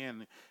out here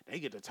and they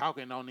get to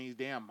talking on these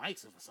damn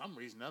mics, and for some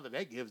reason or other,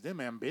 that gives them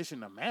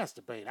ambition to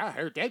masturbate. I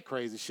heard that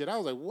crazy shit. I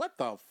was like, what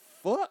the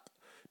fuck?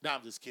 No,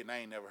 I'm just kidding. I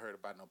ain't never heard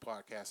about no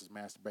podcasters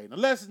masturbating.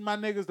 Unless it's my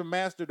niggas, the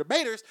master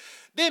debaters,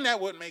 then that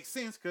wouldn't make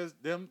sense because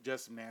them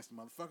just some nasty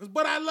motherfuckers.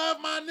 But I love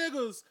my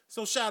niggas,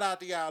 so shout out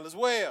to y'all as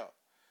well.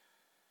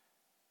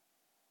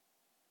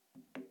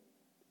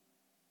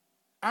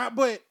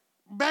 But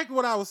back to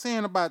what I was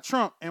saying about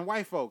Trump and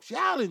white folks.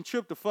 Y'all done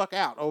tripped the fuck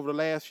out over the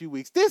last few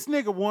weeks. This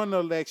nigga won the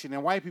election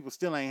and white people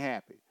still ain't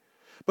happy.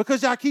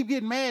 Because y'all keep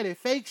getting mad at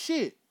fake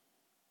shit.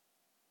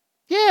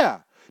 Yeah.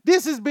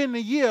 This has been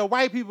the year of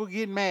white people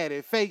getting mad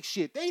at fake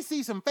shit. They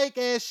see some fake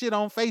ass shit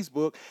on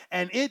Facebook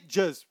and it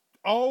just,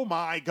 oh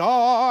my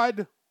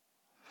God.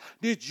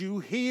 Did you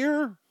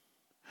hear?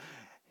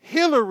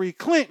 Hillary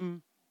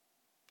Clinton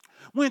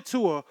went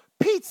to a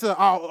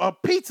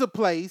pizza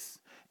place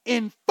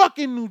in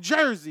fucking New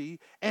Jersey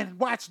and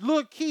watched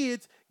little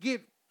kids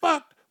get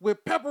fucked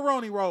with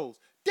pepperoni rolls.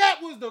 That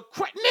was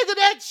nigga,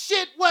 that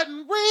shit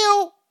wasn't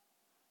real.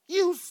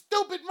 You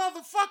stupid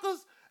motherfuckers.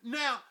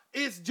 Now,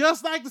 it's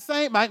just like the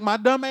same, like my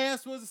dumb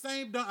ass was the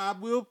same. I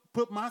will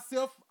put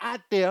myself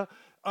out there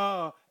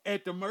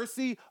at the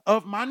mercy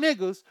of my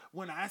niggas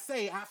when I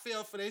say I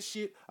fell for that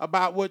shit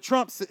about what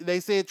Trump said. They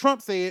said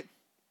Trump said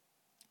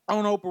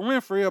on Oprah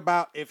Winfrey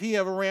about if he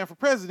ever ran for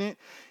president,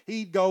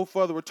 he'd go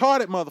for the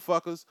retarded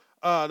motherfuckers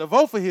to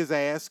vote for his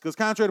ass. Because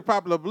contrary to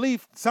popular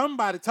belief,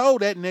 somebody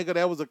told that nigga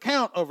there was a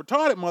count of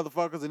retarded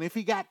motherfuckers, and if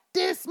he got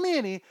this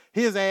many,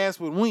 his ass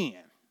would win.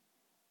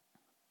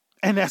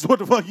 And that's what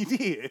the fuck he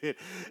did.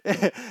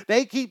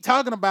 They keep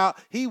talking about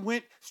he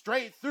went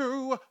straight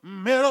through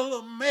middle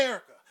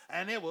America.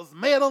 And it was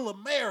middle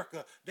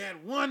America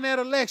that won that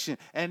election.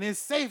 And it's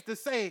safe to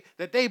say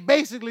that they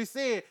basically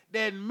said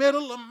that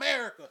middle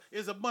America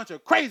is a bunch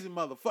of crazy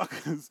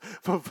motherfuckers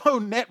for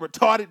voting that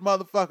retarded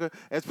motherfucker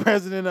as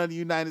president of the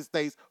United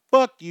States.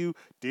 Fuck you.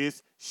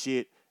 This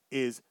shit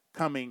is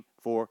coming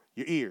for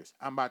your ears.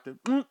 I'm about to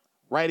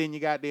right in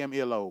your goddamn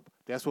earlobe.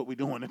 That's what we're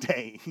doing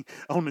today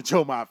on the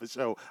Joe Moffitt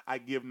Show. I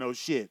give no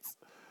shits.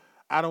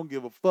 I don't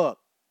give a fuck.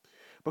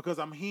 Because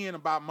I'm hearing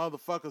about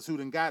motherfuckers who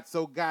done got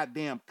so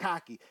goddamn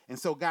cocky and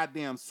so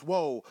goddamn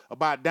swole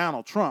about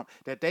Donald Trump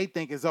that they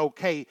think it's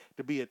okay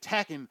to be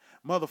attacking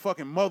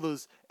motherfucking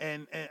mothers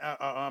and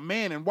a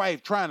man and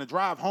wife trying to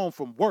drive home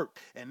from work.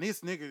 And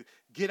this nigga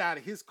get out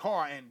of his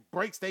car and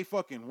breaks they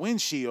fucking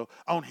windshield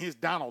on his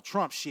Donald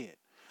Trump shit.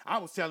 I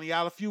was telling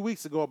y'all a few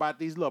weeks ago about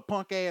these little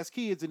punk-ass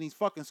kids in these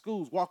fucking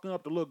schools walking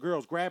up to little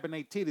girls, grabbing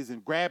their titties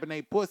and grabbing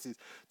their pussies,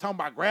 talking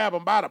about grab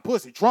them by the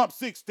pussy. Trump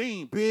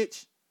 16,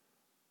 bitch.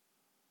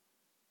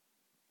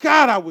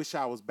 God, I wish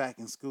I was back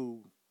in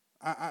school.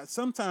 I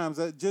sometimes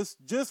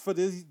just for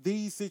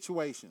these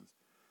situations,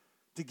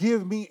 to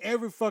give me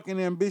every fucking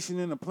ambition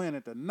in the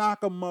planet to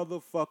knock a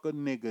motherfucker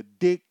nigga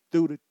dick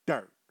through the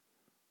dirt.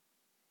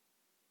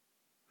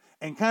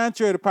 And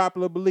contrary to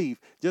popular belief,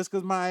 just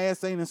because my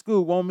ass ain't in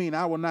school won't mean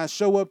I will not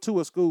show up to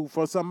a school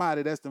for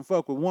somebody that's done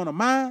fuck with one of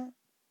mine.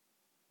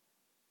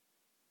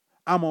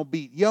 I'm going to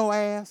beat your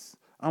ass.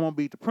 I'm going to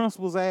beat the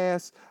principal's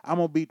ass. I'm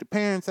going to beat the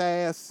parents'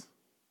 ass.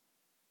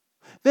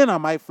 Then I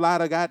might fly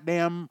to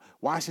goddamn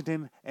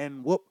Washington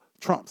and whoop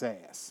Trump's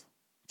ass.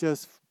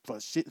 Just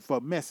for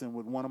messing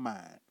with one of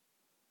mine.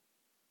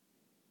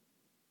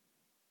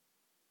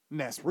 And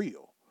that's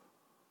real.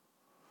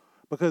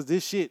 Because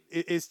this shit,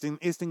 it's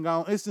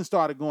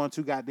started going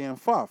too goddamn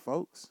far,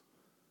 folks.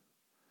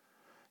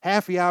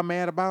 Half of y'all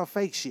mad about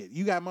fake shit.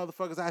 You got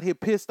motherfuckers out here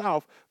pissed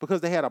off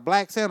because they had a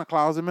black Santa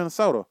Claus in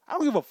Minnesota. I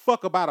don't give a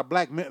fuck about a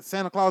black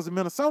Santa Claus in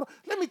Minnesota.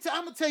 I'm going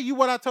to tell you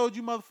what I told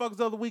you motherfuckers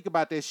the other week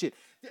about that shit.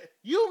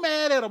 You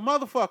mad at a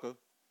motherfucker,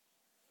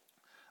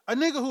 a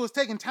nigga who is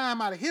taking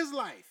time out of his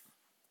life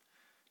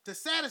to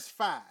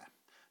satisfy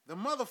the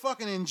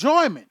motherfucking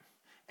enjoyment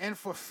and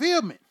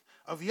fulfillment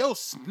of your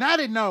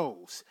snotty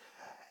nose,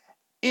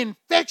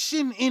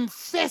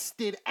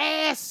 infection-infested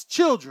ass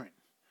children.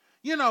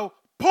 You know,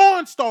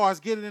 porn stars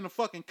get it in a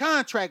fucking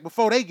contract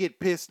before they get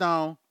pissed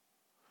on.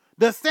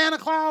 Does Santa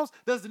Claus,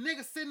 does the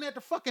nigga sitting at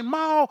the fucking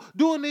mall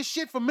doing this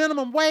shit for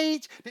minimum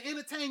wage to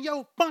entertain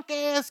your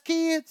punk-ass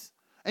kids?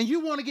 And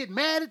you want to get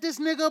mad at this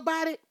nigga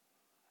about it?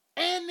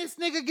 And this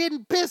nigga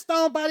getting pissed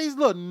on by these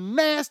little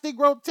nasty,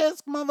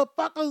 grotesque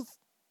motherfuckers?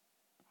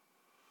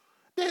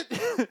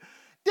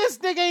 This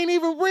nigga ain't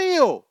even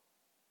real.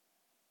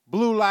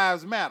 Blue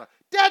Lives Matter.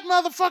 That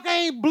motherfucker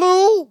ain't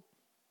blue.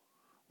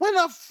 When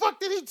the fuck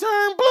did he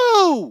turn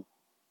blue?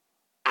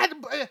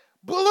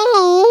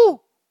 Blue?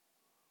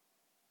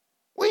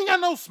 We ain't got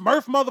no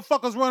Smurf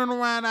motherfuckers running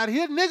around out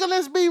here. Nigga,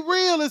 let's be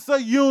real. It's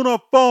a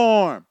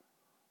uniform.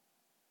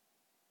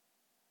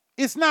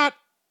 It's not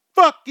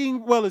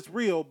fucking, well, it's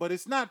real, but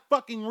it's not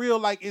fucking real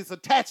like it's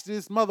attached to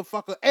this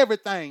motherfucker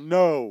everything.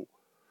 No.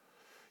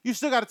 You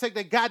still got to take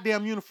that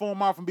goddamn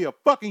uniform off and be a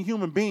fucking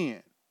human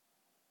being.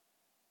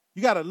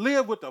 You got to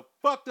live with the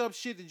fucked up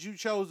shit that you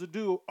chose to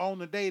do on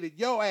the day that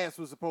your ass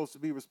was supposed to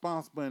be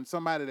responsible and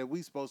somebody that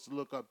we supposed to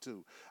look up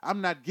to.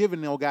 I'm not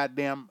giving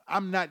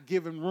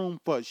room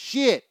for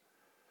shit.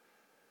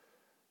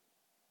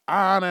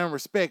 I honor and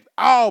respect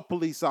all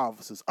police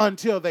officers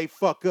until they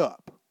fuck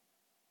up.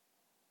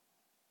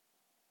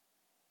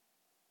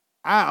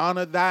 I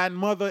honor thine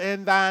mother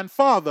and thine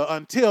father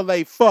until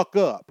they fuck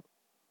up.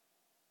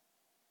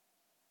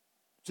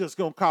 Just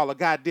gonna call a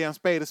goddamn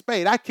spade a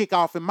spade. I kick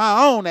off in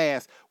my own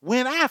ass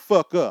when I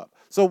fuck up.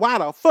 So why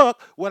the fuck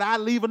would I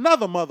leave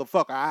another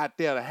motherfucker out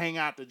there to hang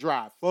out to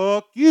dry?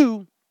 Fuck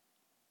you.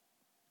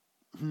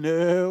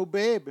 No,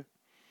 baby.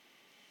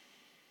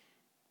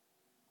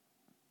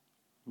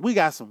 We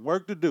got some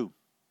work to do.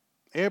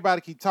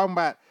 Everybody keep talking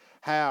about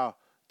how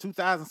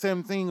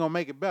 2017 gonna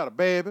make it better,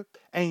 baby.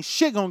 Ain't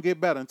shit gonna get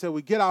better until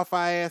we get off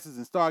our asses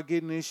and start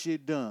getting this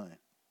shit done.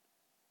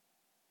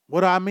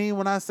 What do I mean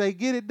when I say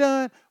get it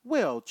done?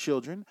 Well,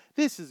 children,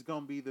 this is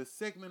going to be the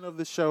segment of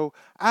the show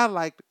I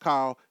like to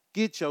call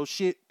Get Your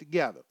Shit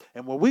Together.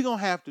 And what we're going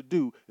to have to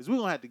do is we're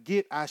going to have to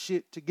get our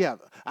shit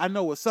together. I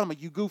know what some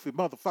of you goofy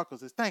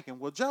motherfuckers is thinking.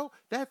 Well, Joe,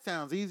 that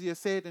sounds easier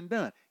said than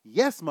done.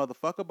 Yes,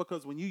 motherfucker,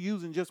 because when you're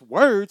using just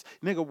words,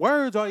 nigga,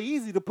 words are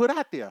easy to put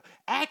out there.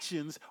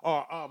 Actions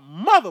are a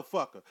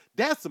motherfucker.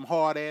 That's some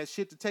hard-ass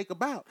shit to take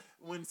about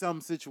when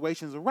some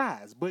situations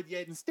arise. But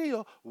yet and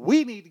still,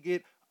 we need to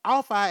get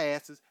off our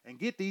asses and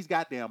get these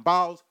goddamn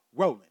balls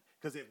rolling.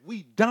 Because if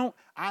we don't,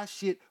 our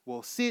shit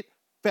will sit,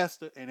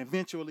 fester, and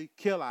eventually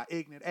kill our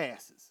ignorant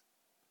asses.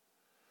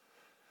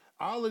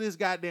 All of this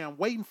goddamn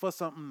waiting for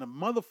something to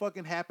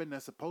motherfucking happen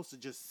that's supposed to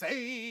just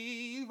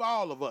save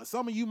all of us.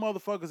 Some of you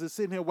motherfuckers are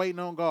sitting here waiting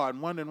on God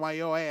and wondering why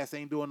your ass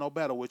ain't doing no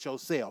better with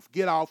yourself.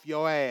 Get off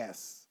your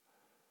ass.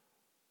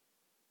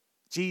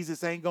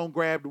 Jesus ain't gonna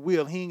grab the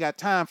wheel. He ain't got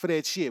time for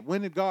that shit.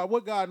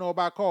 What God know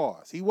about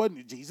cars?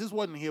 Jesus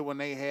wasn't here when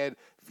they had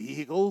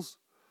vehicles.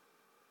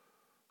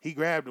 He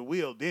grabbed the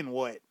wheel, then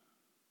what?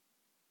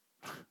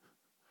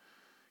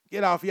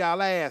 Get off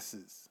y'all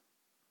asses.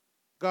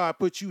 God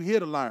put you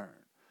here to learn.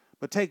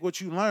 But take what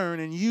you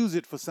learn and use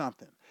it for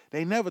something.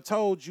 They never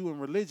told you in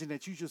religion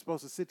that you're just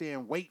supposed to sit there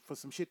and wait for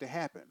some shit to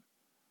happen.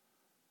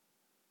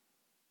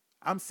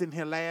 I'm sitting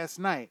here last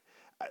night.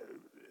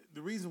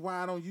 The reason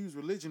why I don't use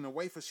religion to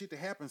wait for shit to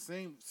happen,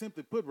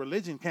 simply put,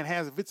 religion can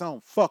have its own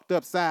fucked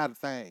up side of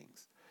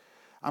things.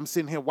 I'm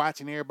sitting here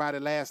watching everybody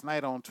last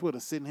night on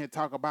Twitter, sitting here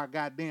talking about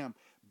goddamn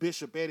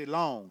Bishop Eddie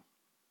Long.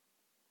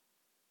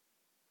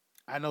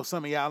 I know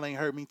some of y'all ain't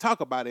heard me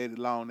talk about Eddie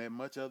Long that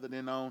much other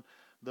than on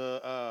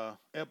the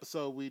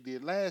episode we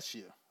did last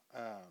year.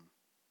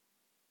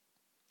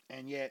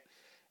 And yet,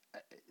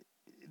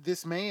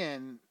 this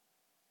man,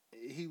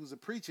 he was a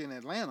preacher in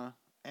Atlanta,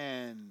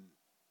 and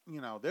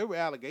there were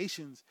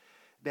allegations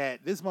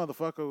that this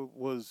motherfucker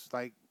was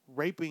like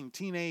raping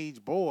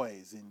teenage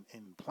boys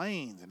in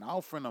planes and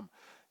offering them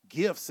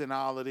gifts and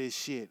all of this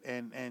shit.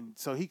 And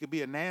so he could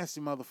be a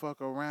nasty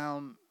motherfucker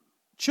around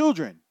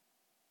children.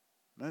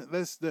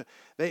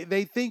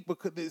 They think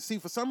because, see,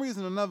 for some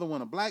reason or another,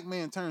 when a black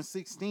man turns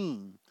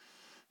 16,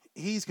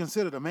 he's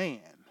considered a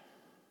man.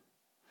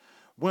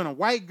 When a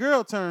white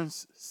girl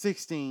turns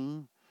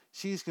 16,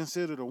 she's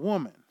considered a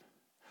woman.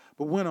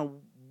 But when a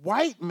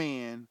white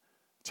man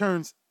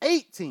turns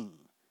 18,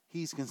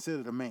 he's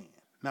considered a man.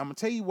 Now, I'm going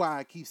to tell you why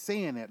I keep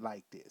saying that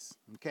like this,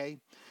 okay?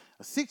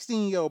 A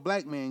 16-year-old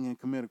black man can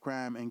commit a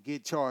crime and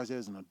get charged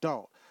as an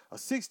adult. A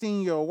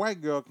 16-year-old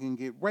white girl can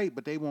get raped,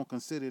 but they won't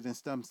consider it in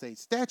some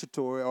states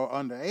statutory or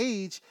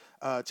underage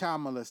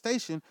child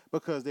molestation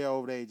because they're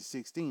over the age of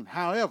 16.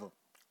 However,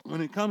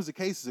 when it comes to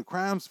cases of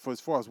crimes, for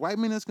as far as white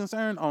men is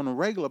concerned, on a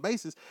regular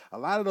basis, a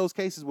lot of those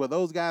cases where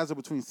those guys are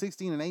between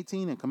 16 and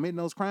 18 and committing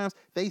those crimes,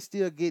 they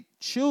still get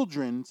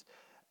children's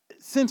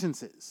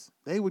sentences.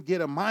 They would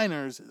get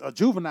a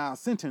juvenile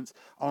sentence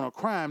on a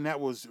crime that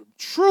was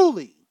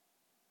truly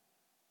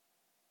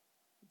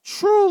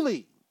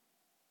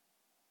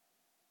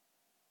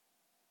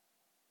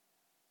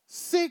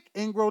sick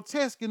and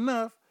grotesque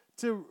enough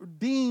to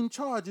deem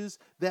charges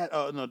that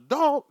an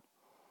adult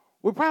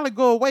would probably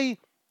go away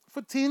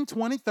for 10,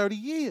 20, 30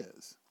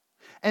 years.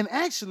 And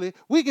actually,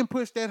 we can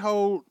push that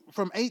hold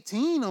from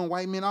 18 on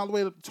white men all the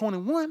way up to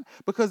 21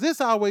 because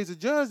there's always a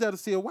judge that'll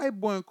see a white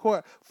boy in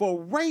court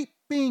for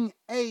raping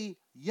a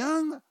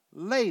young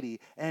lady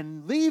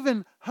and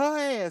leaving her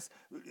ass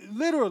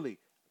literally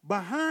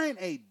behind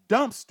a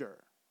dumpster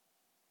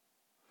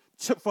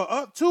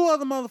for two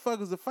other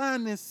motherfuckers to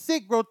find this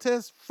sick,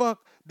 grotesque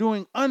fuck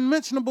doing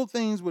unmentionable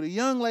things with a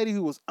young lady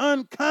who was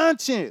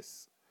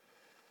unconscious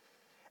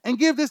and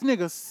give this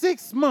nigga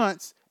 6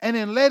 months and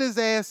then let his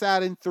ass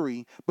out in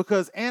 3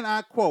 because, and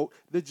I quote,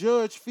 the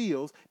judge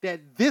feels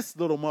that this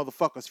little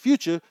motherfucker's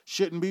future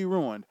shouldn't be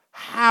ruined.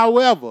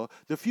 However,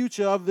 the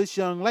future of this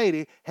young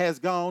lady has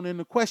gone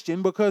into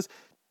question because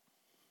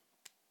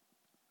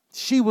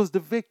she was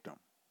the victim.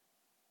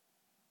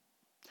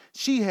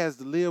 She has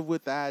to live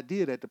with the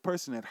idea that the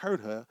person that hurt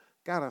her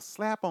got a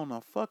slap on her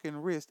fucking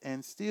wrist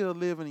and still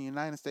live in the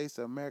United States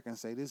of America and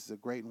say this is a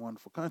great and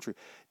wonderful country.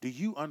 Do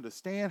you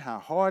understand how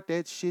hard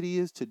that shit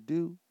is to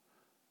do?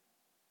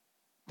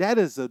 That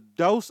is a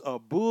dose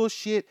of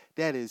bullshit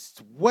that is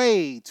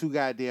way too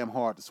goddamn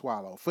hard to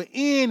swallow for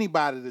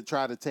anybody to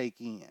try to take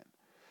in.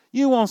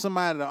 You want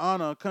somebody to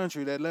honor a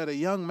country that let a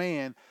young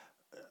man,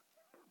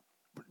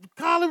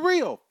 call it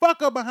real, fuck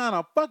her behind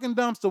a fucking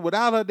dumpster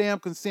without her damn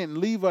consent and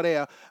leave her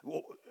there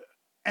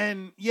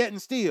And yet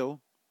and still,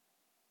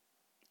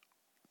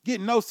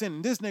 getting no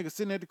sentence. This nigga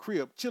sitting at the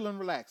crib, chilling,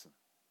 relaxing.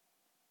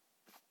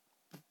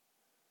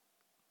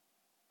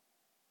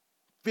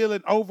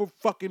 Feeling over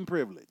fucking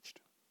privileged.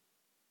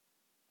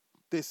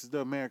 This is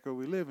the America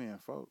we live in,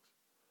 folks.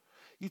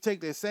 You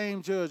take that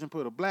same judge and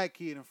put a black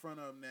kid in front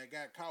of him that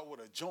got caught with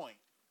a joint.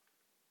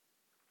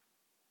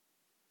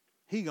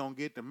 He gonna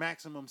get the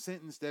maximum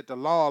sentence that the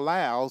law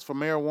allows for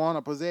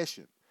marijuana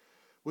possession,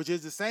 which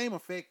is the same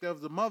effect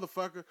of the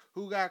motherfucker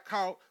who got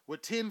caught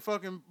with 10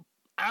 fucking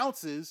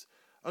ounces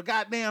of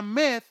goddamn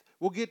meth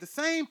will get the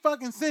same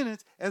fucking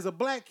sentence as a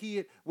black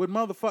kid with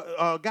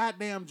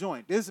goddamn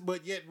joint.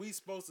 But yet we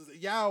supposed to,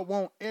 y'all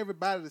want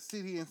everybody to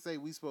sit here and say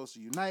we supposed to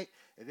unite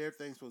and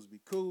everything's supposed to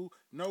be cool.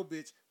 No,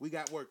 bitch, we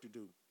got work to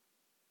do.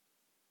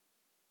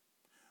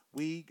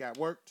 We got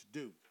work to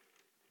do.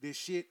 This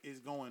shit is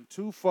going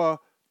too far,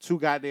 too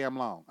goddamn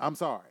long. I'm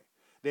sorry.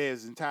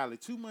 There's entirely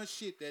too much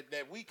shit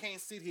that we can't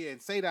sit here and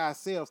say to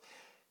ourselves,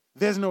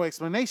 there's no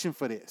explanation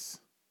for this.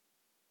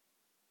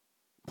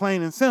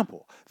 Plain and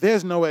simple.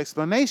 There's no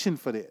explanation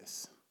for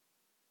this.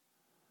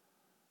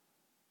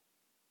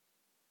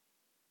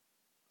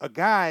 A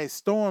guy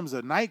storms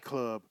a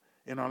nightclub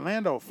in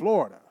Orlando,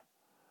 Florida,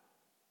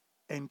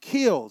 and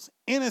kills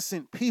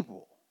innocent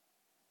people.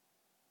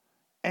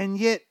 And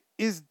yet,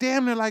 it's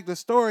damn near like the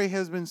story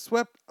has been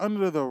swept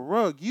under the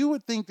rug. You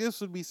would think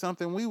this would be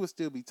something we would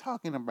still be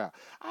talking about.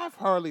 I've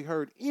hardly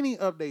heard any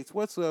updates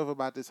whatsoever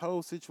about this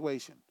whole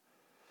situation.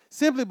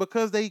 Simply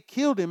because they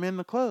killed him in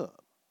the club.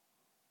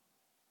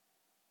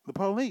 The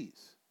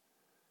police.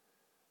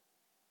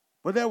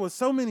 But there were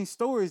so many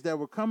stories that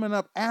were coming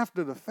up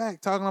after the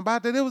fact talking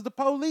about that it was the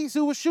police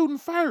who was shooting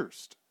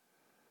first.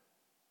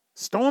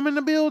 Storming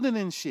the building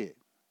and shit.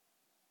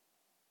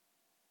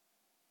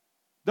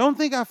 Don't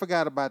think I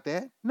forgot about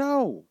that.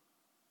 No.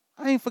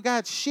 I ain't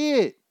forgot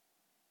shit.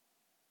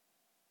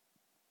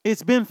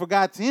 It's been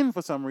forgotten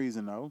for some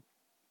reason, though.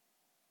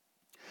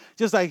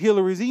 Just like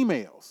Hillary's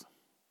emails.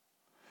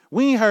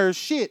 We ain't heard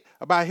shit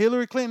about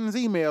Hillary Clinton's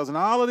emails and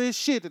all of this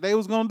shit that they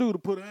was going to do to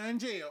put her in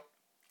jail.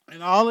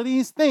 And all of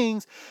these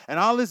things and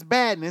all this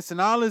badness and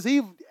all this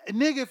evil.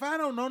 Nigga, if I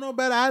don't know no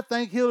better, I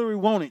think Hillary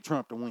wanted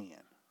Trump to win.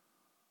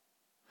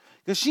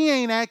 Because she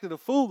ain't acted a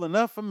fool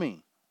enough for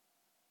me.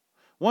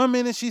 One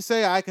minute she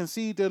say, I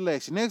concede the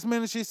election. Next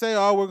minute she say,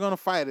 oh, we're going to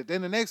fight it.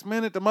 Then the next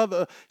minute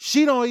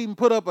she don't even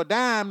put up a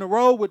dime to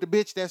roll with the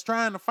bitch that's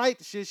trying to fight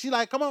the shit. She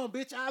like, come on,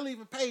 bitch, I'll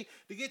even pay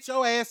to get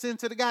your ass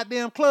into the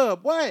goddamn club.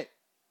 What?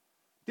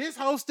 This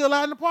hoe still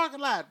out in the parking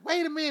lot.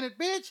 Wait a minute,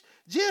 bitch.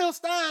 Jill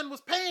Stein was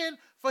paying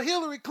for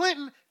Hillary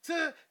Clinton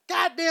to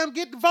goddamn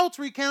get the votes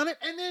recounted,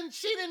 and then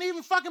she didn't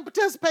even fucking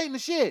participate in the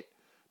shit.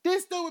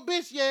 This stupid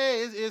bitch,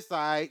 yeah, it's all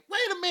right.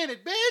 Wait a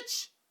minute,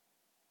 bitch.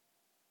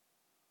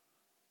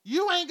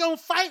 You ain't gonna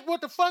fight what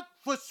the fuck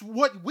for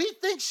what we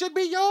think should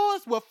be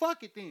yours? Well,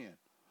 fuck it then.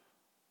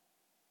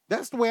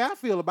 That's the way I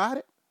feel about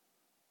it.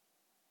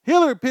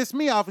 Hillary pissed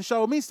me off and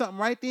showed me something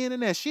right then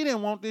and there. She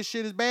didn't want this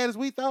shit as bad as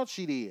we thought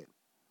she did.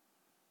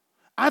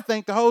 I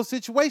think the whole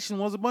situation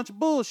was a bunch of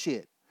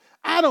bullshit.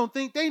 I don't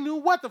think they knew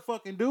what to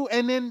fucking do.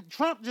 And then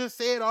Trump just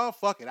said, oh,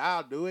 fuck it,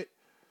 I'll do it.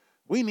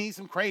 We need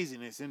some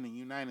craziness in the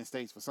United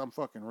States for some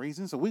fucking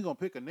reason. So we gonna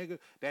pick a nigga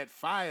that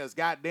fires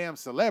goddamn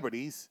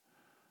celebrities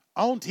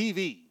on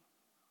TV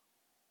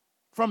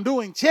from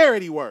doing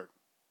charity work.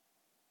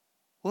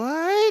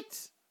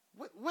 What?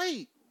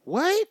 Wait,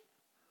 what?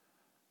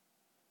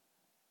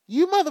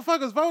 You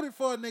motherfuckers voted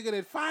for a nigga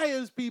that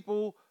fires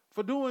people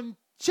for doing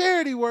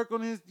charity work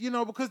on his,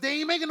 because they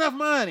ain't make enough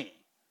money.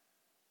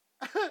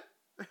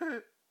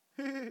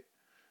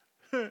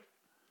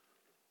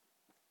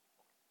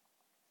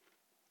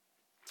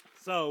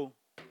 So,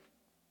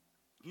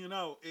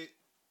 it.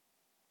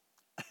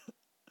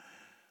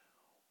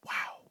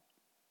 Wow.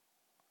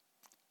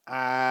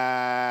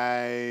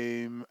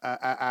 I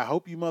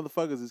hope you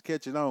motherfuckers is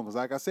catching on, because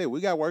like I said,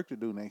 we got work to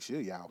do next year,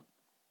 y'all.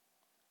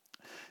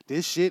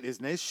 This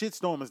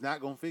shitstorm is not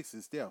gonna fix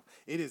itself.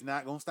 It is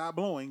not gonna stop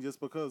blowing just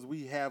because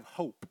we have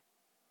hope.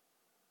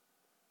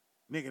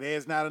 Nigga,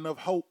 there's not enough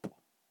hope.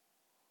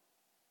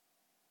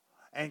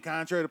 And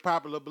contrary to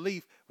popular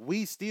belief,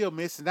 we still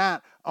missing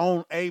out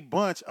on a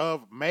bunch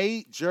of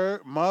major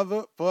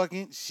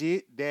motherfucking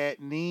shit that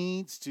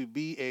needs to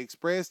be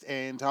expressed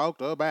and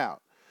talked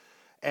about.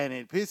 And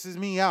it pisses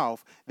me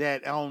off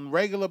that on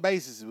regular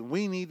basis,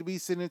 we need to be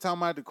sitting and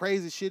talking about the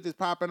crazy shit that's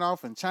popping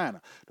off in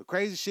China, the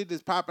crazy shit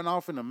that's popping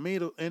off in the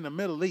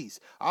Middle East,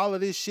 all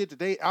of this shit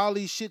all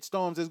these shit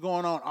storms that's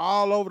going on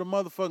all over the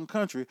motherfucking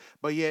country,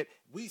 but yet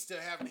we still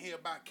haven't heard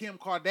about Kim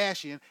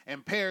Kardashian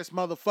and Paris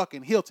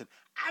motherfucking Hilton.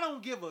 I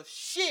don't give a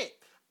shit.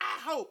 I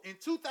hope in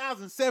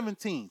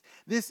 2017,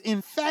 this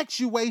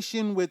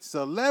infatuation with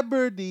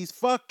celebrities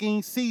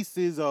fucking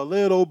ceases a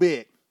little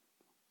bit.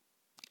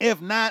 if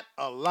not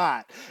a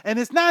lot. And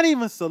it's not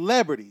even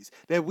celebrities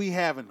that we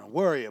having to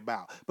worry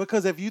about.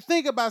 Because if you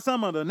think about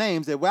some of the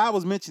names that I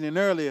was mentioning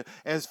earlier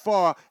as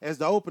far as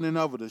the opening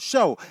of the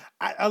show,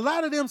 a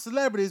lot of them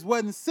celebrities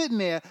wasn't sitting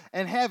there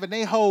and having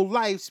their whole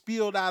life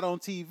spilled out on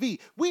TV.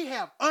 We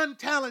have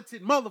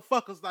untalented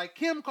motherfuckers like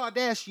Kim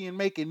Kardashian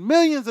making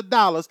millions of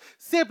dollars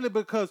simply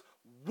because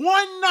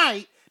one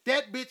night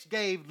that bitch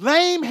gave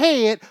lame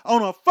head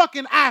on a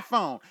fucking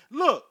iPhone.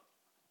 Look,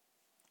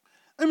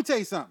 let me tell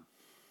you something.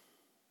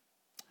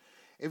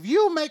 If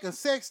you make a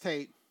sex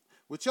tape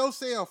with your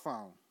cell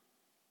phone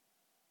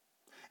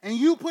and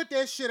you put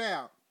that shit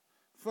out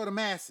for the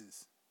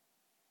masses,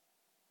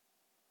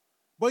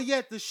 but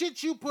yet the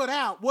shit you put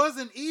out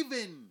wasn't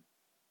even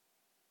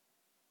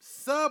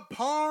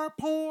subpar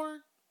porn,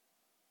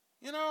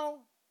 you know,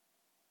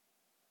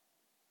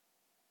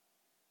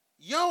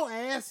 your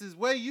ass is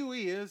where you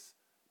is,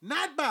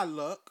 not by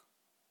luck.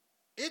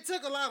 It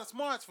took a lot of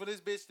smarts for this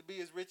bitch to be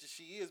as rich as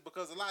she is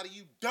because a lot of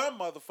you dumb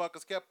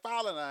motherfuckers kept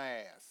following her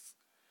ass.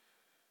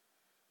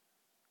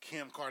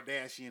 Kim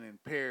Kardashian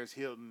and Paris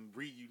Hilton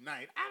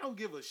reunite. I don't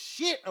give a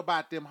shit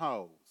about them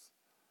hoes.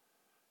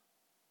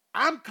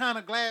 I'm kind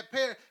of glad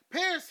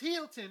Paris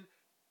Hilton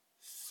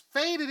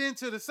faded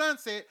into the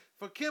sunset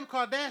for Kim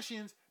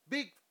Kardashian's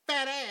big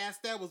fat ass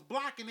that was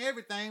blocking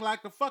everything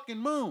like the fucking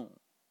moon.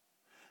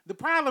 The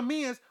problem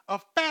is a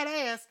fat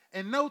ass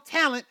and no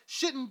talent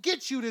shouldn't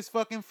get you this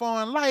fucking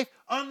far in life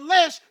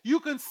unless you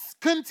can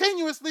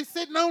continuously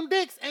sitting on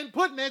dicks and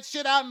putting that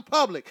shit out in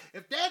public.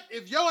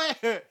 If your ass...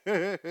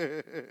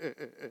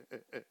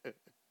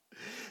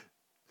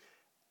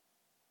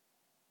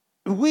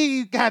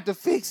 We got to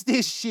fix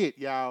this shit,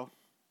 y'all.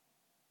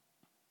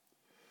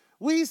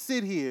 We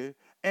sit here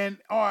and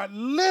are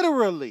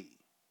literally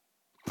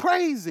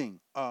praising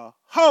a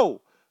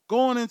hoe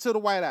going into the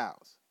White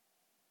House.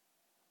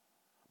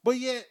 But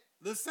yet,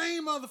 the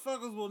same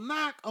motherfuckers will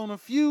knock on a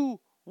few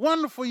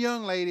wonderful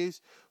young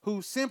ladies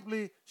who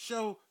simply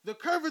show the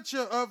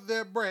curvature of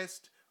their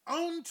breast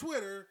on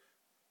Twitter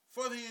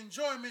for the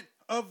enjoyment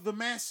of the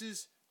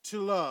masses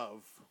to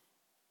love.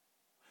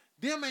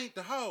 Them ain't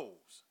the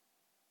hoes.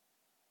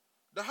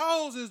 The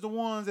hoes is the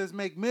ones that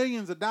make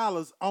millions of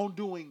dollars on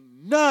doing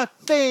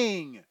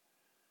nothing.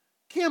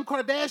 Kim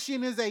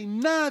Kardashian is a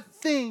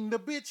nothing. The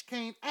bitch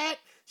can't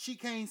act. She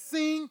can't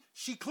sing.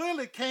 She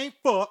clearly can't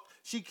fuck.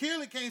 She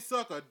clearly can't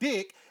suck a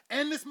dick.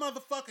 And this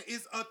motherfucker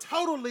is a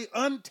totally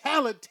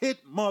untalented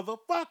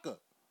motherfucker.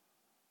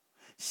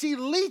 She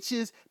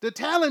leeches the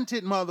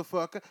talented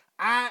motherfucker,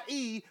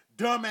 i.e.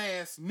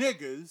 dumbass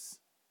niggas,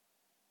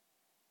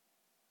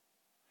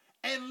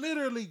 and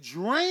literally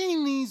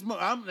drain these,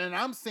 and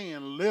I'm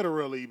saying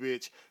literally,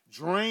 bitch,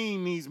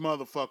 drain these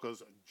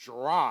motherfuckers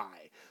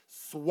dry,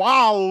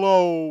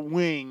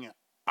 swallowing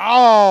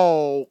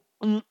all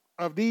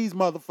of these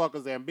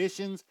motherfuckers'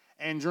 ambitions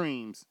and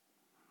dreams.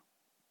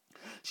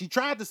 She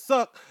tried to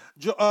suck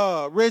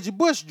Reggie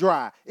Bush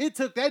dry. It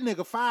took that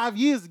nigga 5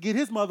 years to get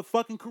his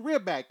motherfucking career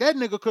back. That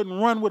nigga couldn't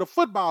run with a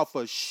football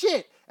for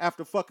shit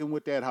after fucking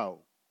with that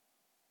hoe.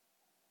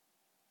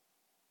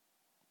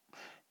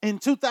 In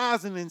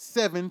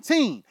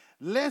 2017,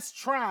 let's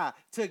try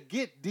to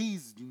get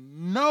these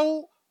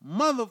no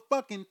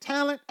motherfucking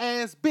talent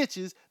ass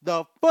bitches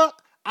the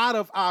fuck out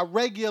of our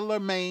regular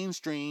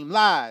mainstream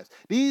lives.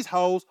 These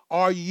hoes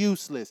are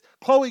useless.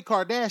 Khloe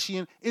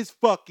Kardashian is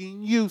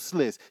fucking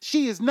useless.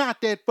 She is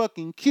not that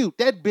fucking cute.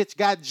 That bitch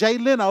got Jay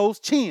Leno's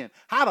chin.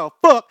 How the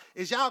fuck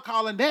is y'all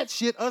calling that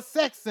shit a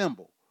sex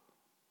symbol?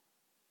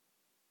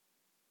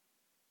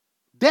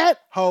 That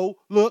hoe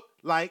look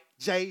like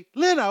Jay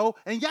Leno,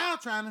 and y'all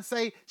trying to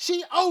say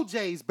she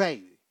OJ's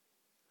baby.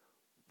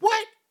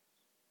 What?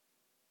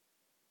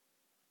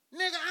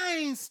 Nigga, I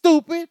ain't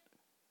stupid.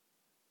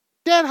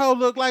 That hoe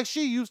look like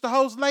she used to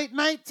host late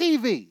night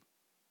TV.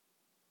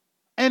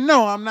 And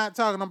no, I'm not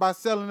talking about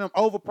selling them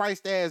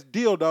overpriced ass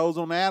dildos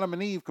on the Adam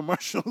and Eve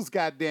commercials,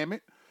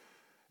 goddammit.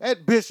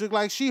 That bitch look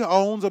like she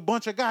owns a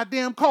bunch of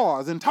goddamn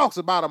cars and talks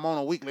about them on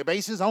a weekly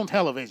basis on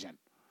television.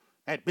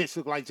 That bitch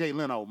look like Jay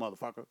Leno,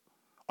 motherfucker.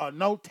 A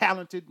no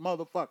talented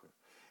motherfucker.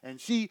 And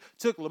she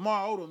took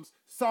Lamar Odom's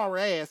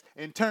sorry ass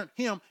and turned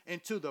him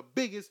into the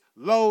biggest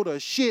load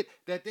of shit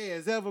that there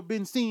has ever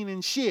been seen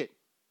in shit.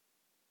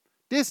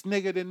 This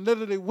nigga then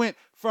literally went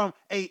from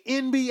a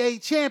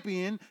NBA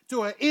champion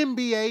to an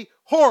NBA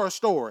horror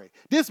story.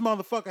 This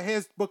motherfucker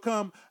has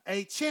become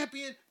a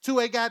champion to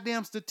a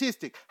goddamn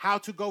statistic. How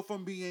to go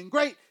from being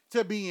great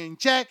to being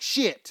jack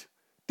shit.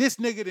 This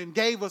nigga then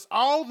gave us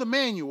all the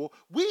manual.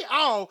 We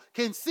all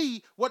can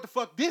see what the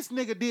fuck this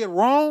nigga did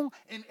wrong,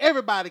 and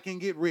everybody can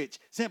get rich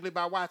simply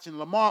by watching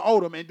Lamar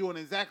Odom and doing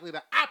exactly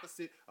the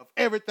opposite of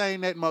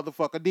everything that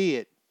motherfucker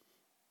did.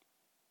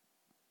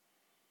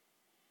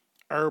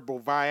 Herbal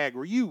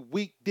Viagra, you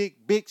weak dick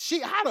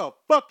bitch. How the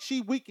fuck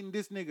she weakened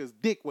this nigga's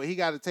dick where he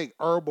got to take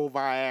herbal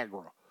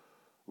Viagra?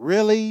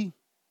 Really?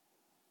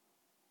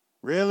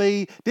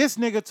 Really? This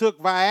nigga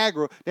took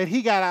Viagra that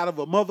he got out of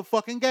a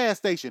motherfucking gas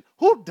station.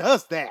 Who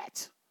does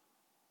that?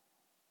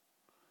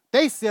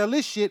 They sell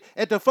this shit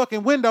at the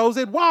fucking windows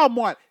at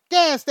Walmart,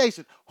 gas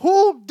station.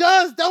 Who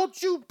does?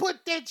 Don't you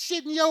put that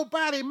shit in your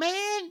body,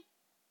 man?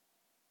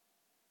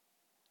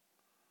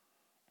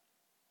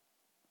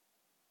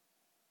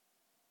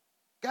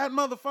 Got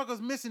motherfuckers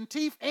missing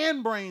teeth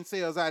and brain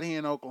cells out here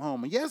in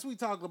Oklahoma. Yes, we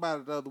talked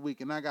about it the other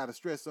week, and I got to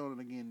stress on it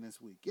again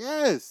this week.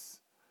 Yes.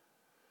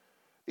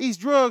 These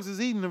drugs is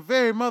eating a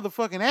very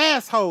motherfucking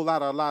asshole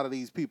out of a lot of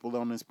these people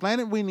on this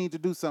planet. We need to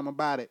do something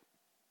about it.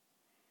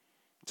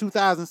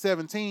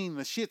 2017,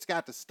 the shit's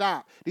got to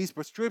stop. These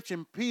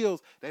prescription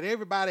pills that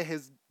everybody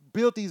has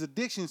built these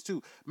addictions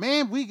to.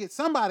 Man,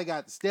 somebody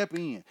got to step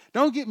in.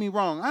 Don't get me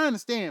wrong. I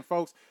understand,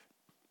 folks.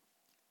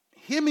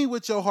 Hear me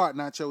with your heart,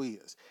 not your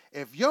ears.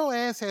 If your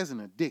ass has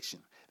an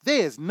addiction,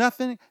 there is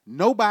nothing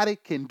nobody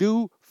can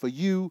do for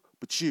you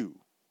but you.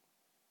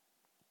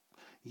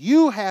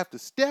 You have to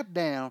step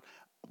down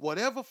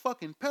whatever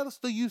fucking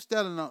pedestal you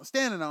standing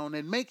on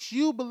that makes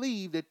you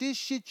believe that this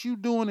shit you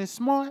doing is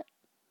smart.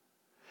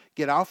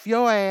 Get off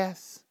your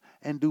ass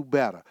and do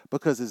better,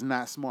 because it's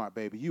not smart,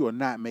 baby. You are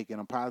not making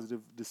a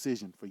positive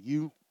decision for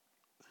you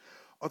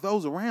or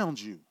those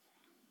around you.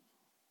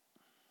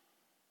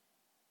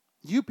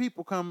 You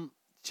people come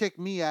check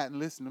me out and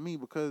listen to me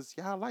because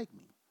y'all like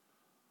me.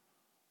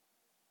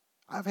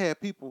 I've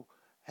had people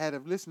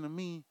have listened to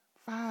me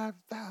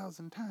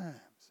 5,000 times.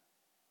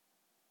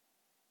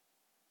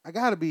 I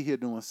got to be here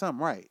doing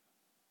something right.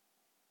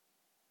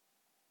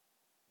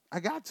 I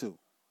got to.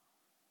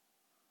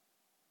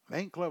 It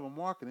ain't clever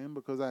marketing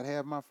because I'd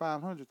have my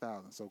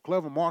 500,000. So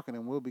clever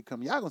marketing will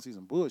become, y'all gonna see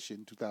some bullshit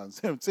in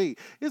 2017.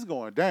 It's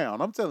going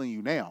down. I'm telling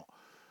you now.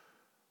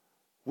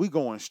 We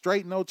going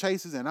straight, no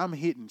chases, and I'm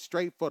hitting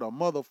straight for the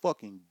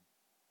motherfucking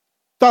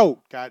throat.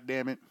 God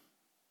damn it.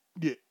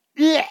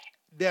 Yeah.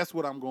 That's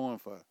what I'm going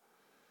for.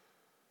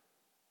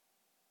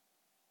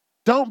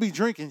 Don't be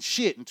drinking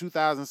shit in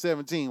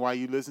 2017 while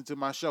you listen to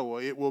my show,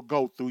 or it will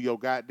go through your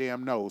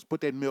goddamn nose.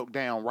 Put that milk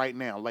down right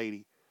now,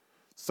 lady.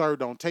 Sir,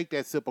 don't take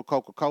that sip of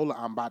Coca-Cola.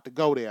 I'm about to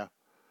go there.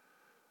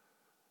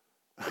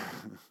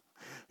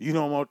 You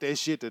don't want that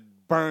shit to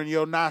burn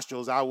your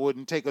nostrils. I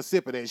wouldn't take a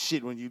sip of that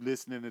shit when you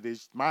listening to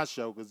my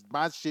show, because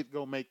my shit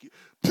gonna make you.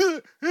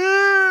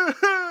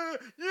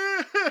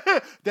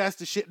 That's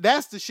the shit.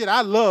 That's the shit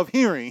I love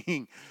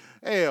hearing.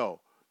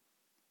 Hell.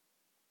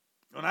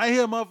 When I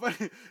hear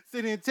motherfuckers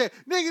sitting and tell,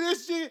 nigga,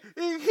 this shit,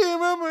 it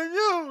came out my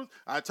news.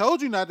 I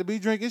told you not to be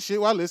drinking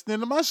shit while listening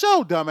to my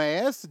show,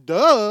 dumbass.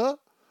 Duh.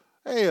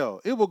 Hell,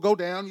 it will go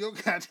down your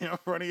goddamn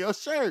front of your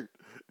shirt.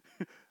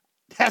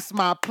 That's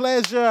my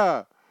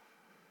pleasure.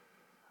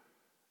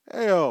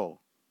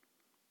 Hell.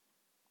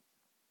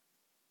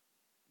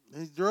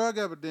 This drug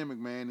epidemic,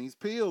 man. These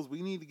pills,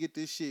 we need to get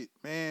this shit.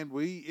 Man,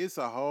 it's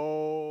a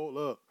whole,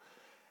 look.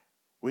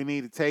 We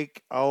need to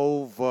take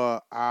over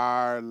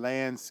our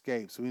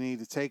landscapes. We need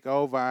to take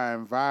over our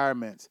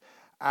environments.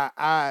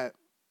 I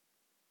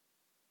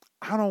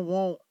don't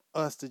want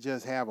us to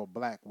just have a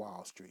black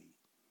Wall Street.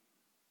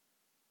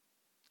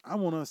 I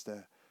want us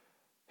to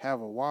have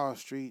a Wall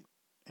Street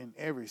in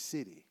every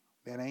city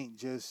that ain't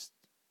just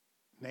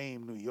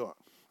named New York.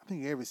 I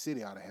think every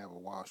city ought to have a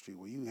Wall Street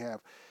where you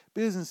have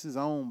businesses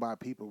owned by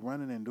people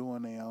running and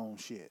doing their own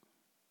shit.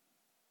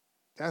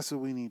 That's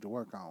what we need to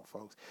work on,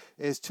 folks.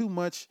 There's too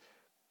much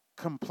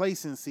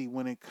complacency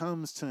when it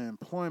comes to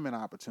employment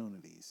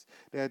opportunities.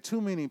 There are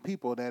too many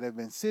people that have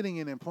been sitting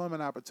in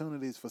employment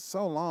opportunities for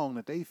so long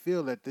that they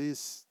feel that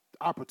this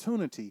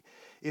opportunity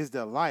is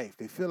their life.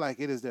 They feel like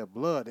it is their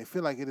blood. They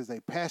feel like it is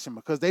their passion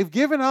because they've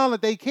given all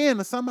that they can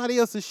to somebody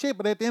else's shit,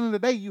 but at the end of the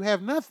day, you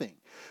have nothing.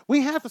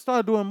 We have to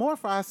start doing more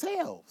for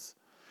ourselves.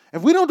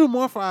 If we don't do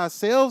more for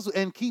ourselves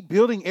and keep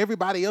building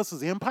everybody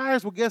else's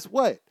empires, well, guess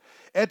what?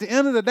 At the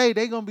end of the day,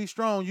 they're going to be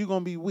strong, you're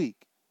going to be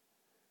weak.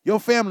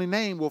 Your family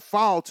name will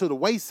fall to the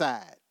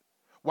wayside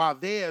while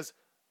theirs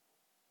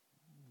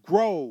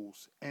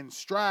grows and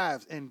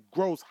strives and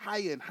grows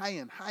higher and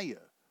higher and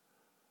higher.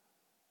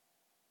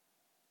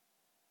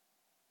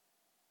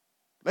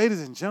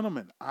 Ladies and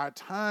gentlemen, our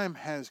time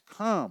has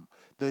come.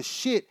 The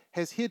shit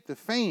has hit the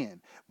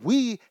fan.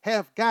 We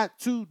have got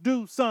to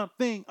do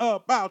something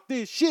about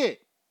this shit.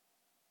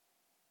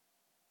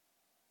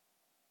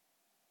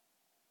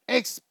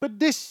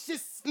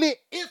 Expeditiously,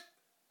 if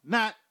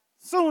not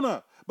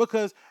sooner.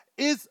 Because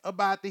it's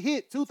about to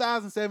hit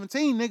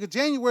 2017, nigga.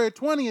 January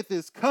 20th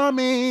is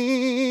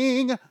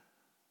coming.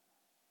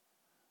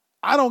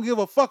 I don't give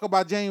a fuck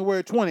about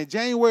January 20th.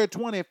 January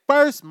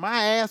 21st,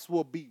 my ass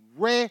will be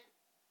ready.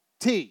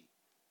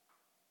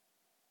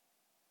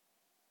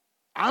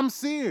 I'm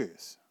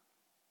serious.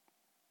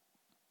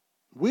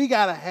 We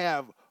got to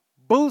have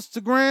boots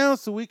to ground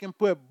so we can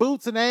put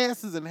boots in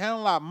asses and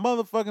handle our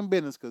motherfucking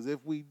business. Because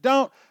if we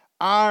don't,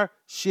 our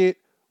shit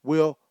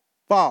will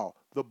fall.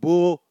 The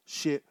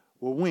bullshit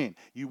will win.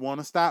 You want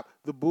to stop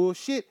the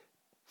bullshit?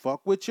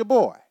 Fuck with your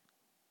boy.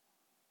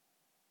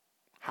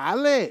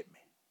 Holla at me.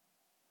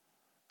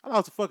 I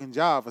lost a fucking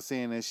job for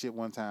saying that shit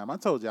one time. I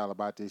told y'all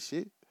about this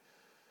shit.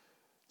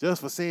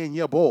 Just for saying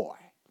your boy.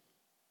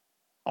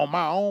 On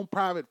my own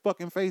private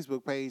fucking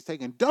Facebook page,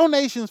 taking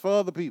donations for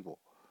other people.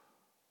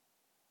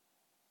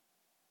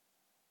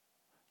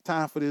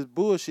 Time for this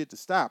bullshit to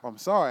stop. I'm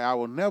sorry. I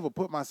will never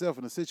put myself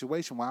in a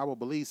situation where I will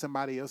believe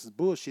somebody else's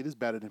bullshit is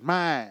better than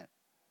mine.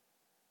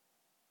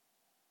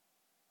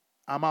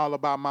 I'm all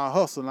about my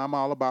hustle and I'm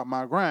all about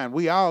my grind.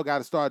 We all got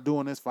to start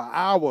doing this for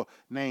our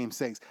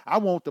namesakes. I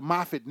want the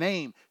Moffitt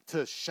name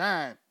to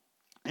shine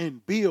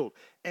and build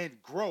and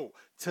grow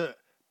to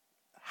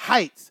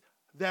heights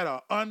that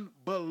are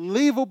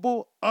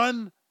unbelievable,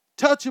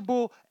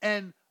 untouchable,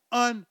 and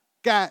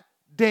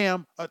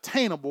ungoddamn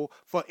attainable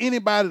for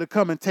anybody to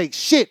come and take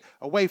shit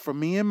away from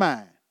me and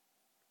mine.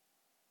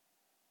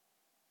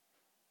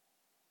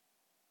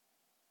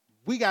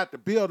 We got to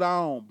build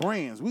our own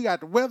brands. We got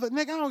to weather.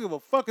 Nigga, I don't give a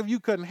fuck if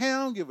you cutting hair.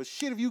 I don't give a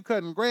shit if you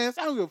cutting grass.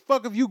 I don't give a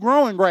fuck if you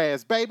growing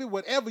grass, baby.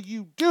 Whatever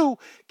you do,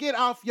 get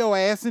off your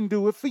ass and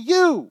do it for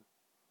you.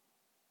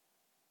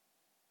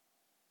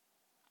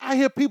 I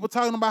hear people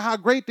talking about how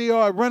great they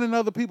are at running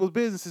other people's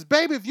businesses.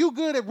 Baby, if you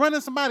good at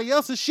running somebody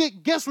else's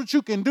shit, guess what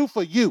you can do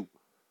for you?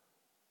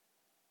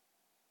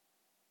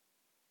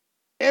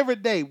 Every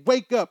day,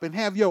 wake up and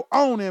have your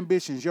own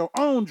ambitions, your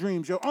own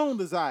dreams, your own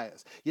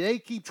desires. Yeah, they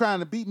keep trying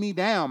to beat me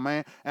down,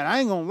 man. And I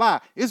ain't gonna lie,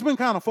 it's been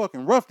kind of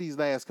fucking rough these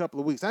last couple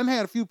of weeks. I've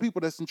had a few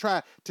people that's been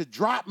trying to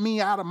drop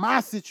me out of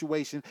my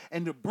situation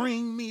and to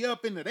bring me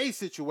up into their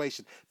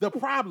situation. The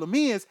problem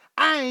is,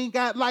 I ain't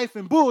got life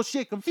and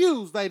bullshit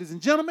confused, ladies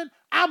and gentlemen.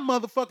 I'm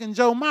motherfucking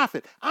Joe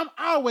Moffitt. I'm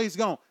always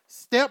gonna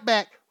step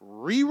back,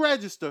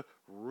 re-register,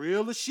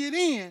 reel the shit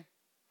in,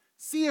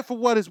 see it for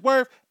what it's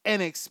worth,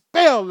 and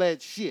expel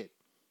that shit.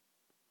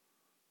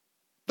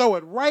 Throw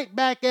it right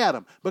back at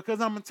them. Because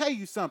I'm going to tell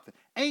you something.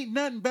 Ain't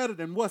nothing better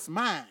than what's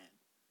mine.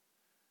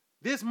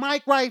 This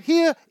mic right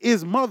here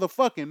is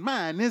motherfucking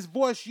mine. This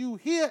voice you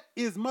hear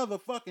is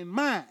motherfucking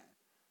mine.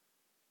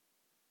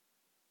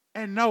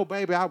 And no,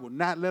 baby, I will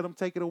not let them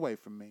take it away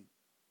from me.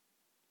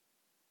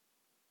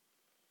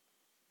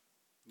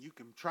 You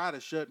can try to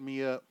shut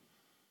me up.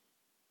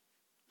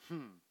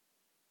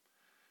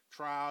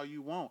 Try all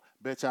you want.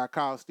 Bet you I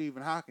call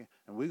Stephen Hawking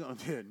and we're going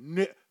to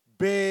do it.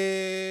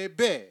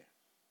 Baby.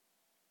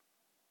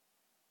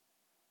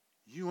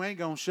 You ain't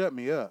gonna shut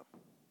me up.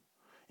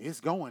 It's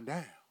going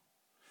down.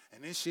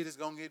 And this shit is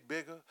gonna get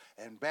bigger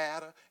and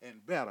badder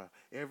and better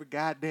every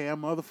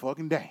goddamn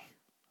motherfucking day.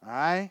 All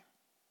right?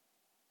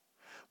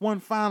 One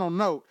final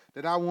note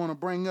that I want to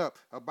bring up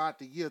about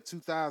the year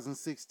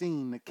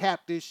 2016 to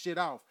cap this shit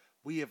off.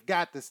 We have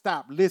got to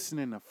stop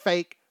listening to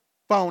fake,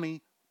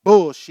 phony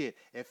bullshit.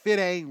 If it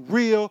ain't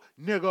real,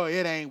 nigga,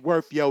 it ain't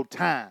worth your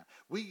time.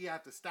 We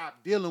got to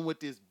stop dealing with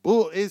this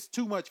bull. It's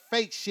too much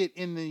fake shit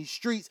in these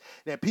streets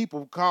that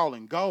people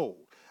calling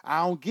gold.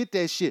 I don't get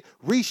that shit.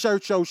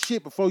 Research your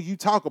shit before you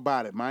talk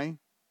about it, man.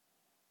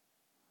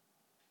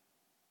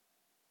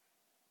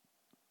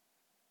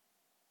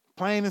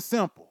 Plain and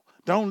simple.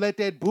 Don't let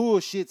that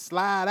bullshit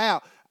slide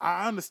out.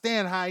 I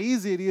understand how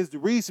easy it is to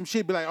read some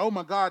shit, be like, oh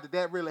my God, did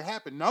that really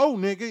happen? No,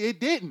 nigga, it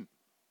didn't.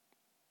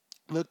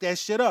 Look that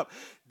shit up.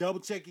 Double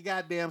check your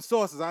goddamn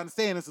sources. I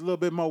understand it's a little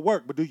bit more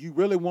work, but do you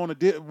really want to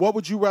deal? What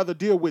would you rather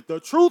deal with, the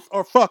truth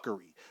or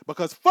fuckery?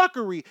 Because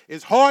fuckery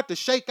is hard to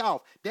shake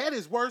off. That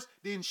is worse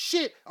than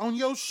shit on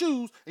your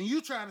shoes and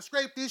you trying to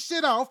scrape this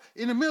shit off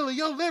in the middle of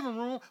your living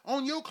room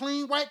on your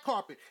clean white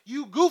carpet.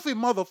 You goofy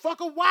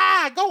motherfucker.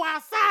 Why? Go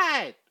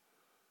outside.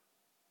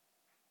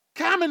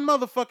 Common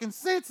motherfucking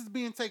sense is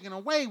being taken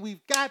away.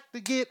 We've got to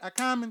get our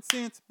common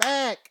sense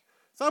back.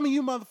 Some of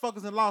you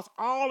motherfuckers have lost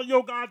all of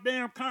your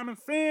goddamn common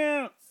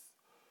sense.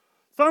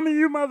 Some of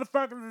you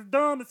motherfuckers is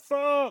dumb as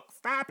fuck.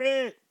 Stop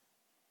it.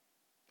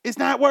 It's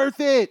not worth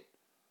it.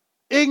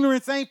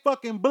 Ignorance ain't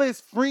fucking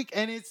bliss, freak,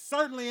 and it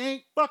certainly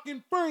ain't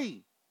fucking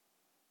free.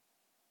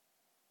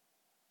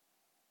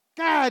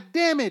 God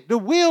damn it. The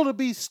will to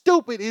be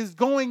stupid is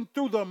going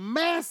through the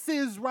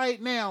masses right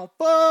now.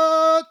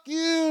 Fuck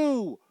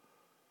you.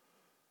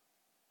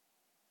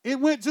 It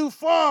went too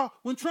far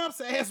when Trump's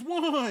ass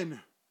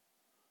won,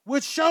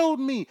 which showed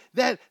me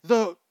that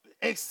the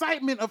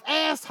excitement of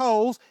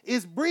assholes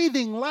is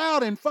breathing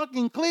loud and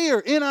fucking clear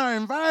in our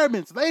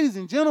environments. Ladies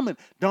and gentlemen,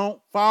 don't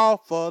fall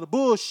for the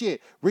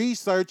bullshit.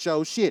 Research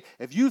your shit.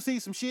 If you see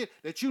some shit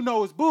that you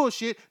know is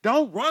bullshit,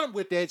 don't run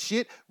with that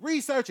shit.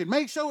 Research it.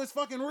 Make sure it's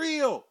fucking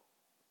real.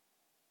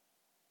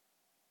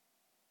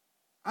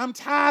 I'm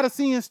tired of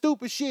seeing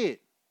stupid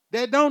shit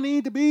that don't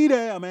need to be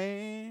there,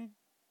 man.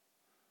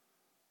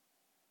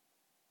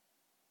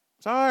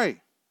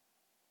 Sorry.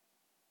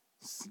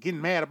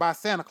 Getting mad about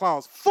Santa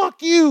Claus.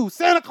 Fuck you.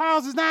 Santa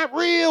Claus is not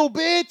real,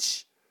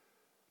 bitch.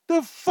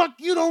 The fuck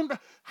you don't...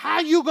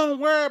 How you gonna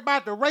worry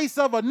about the race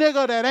of a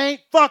nigga that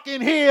ain't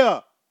fucking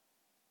here?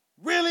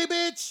 Really,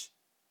 bitch?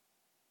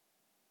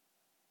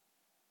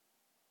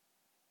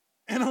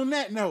 And on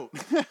that note,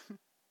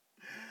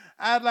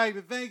 I'd like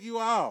to thank you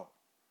all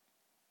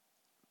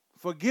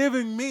for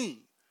giving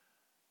me.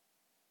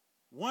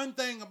 One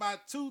thing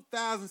about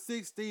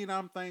 2016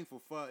 I'm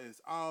thankful for is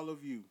all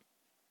of you.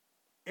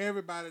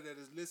 Everybody that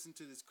has listened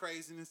to this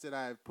craziness that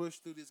I have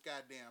pushed through this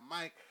goddamn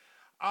mic.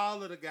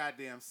 all of the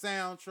goddamn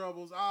sound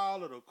troubles,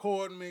 all of the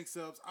chord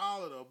mix-ups,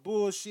 all of the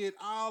bullshit,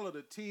 all of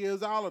the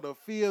tears, all of the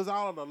fears,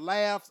 all of the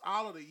laughs,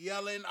 all of the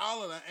yelling,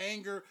 all of the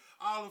anger,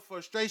 all of the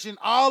frustration,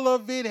 all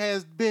of it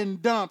has been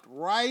dumped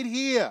right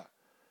here.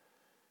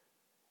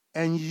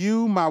 And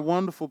you, my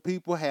wonderful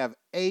people, have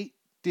ate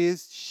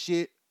this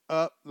shit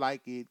up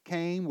like it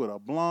came with a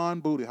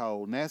blonde booty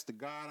hole. And that's the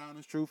God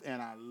honest truth,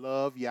 and I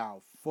love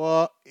y'all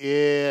for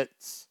it.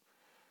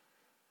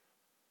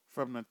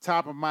 From the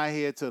top of my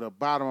head to the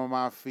bottom of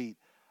my feet,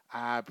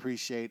 I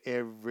appreciate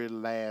every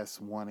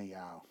last one of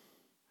y'all.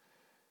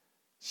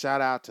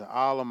 Shout out to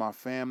all of my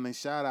family.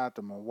 Shout out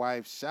to my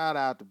wife. Shout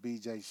out to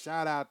BJ.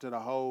 Shout out to the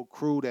whole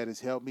crew that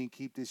has helped me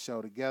keep this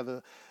show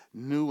together,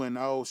 new and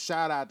old.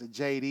 Shout out to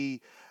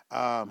JD.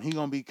 He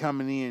going to be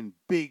coming in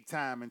big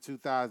time in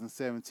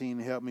 2017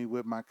 to help me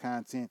with my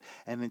content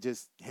and then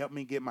just help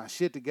me get my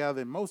shit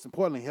together and most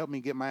importantly, help me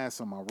get my ass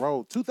on my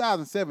road.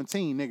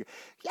 2017, nigga.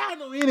 Y'all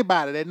know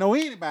anybody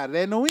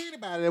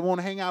that want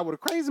to hang out with a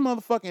crazy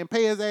motherfucker and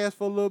pay his ass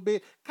for a little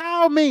bit?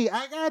 Call me.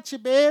 I got you,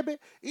 baby.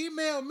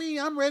 Email me.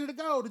 I'm ready to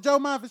go. The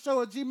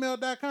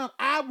JoeMoffittShow@gmail.com.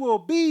 I will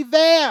be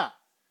there.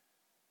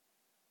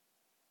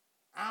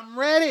 I'm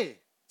ready.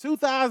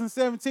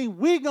 2017,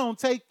 we going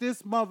to take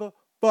this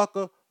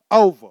motherfucker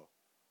over.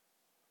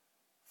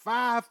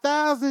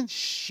 5,000?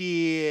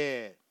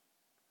 Shit.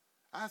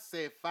 I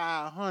said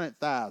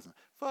 500,000.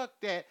 Fuck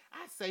that.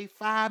 I say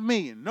 5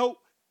 million. Nope.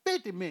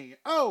 50 million.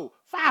 Oh,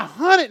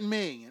 500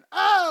 million.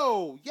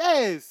 Oh,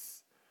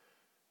 yes.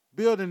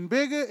 Building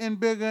bigger and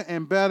bigger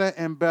and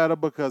better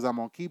because I'm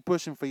going to keep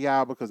pushing for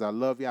y'all because I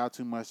love y'all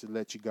too much to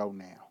let you go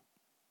now.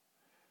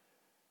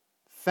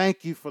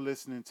 Thank you for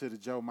listening to the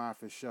Joe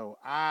Moffitt Show.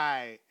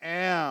 I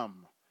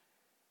am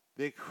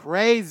the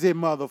crazy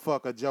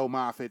motherfucker, Joe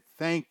Moffitt.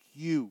 Thank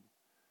you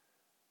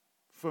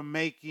for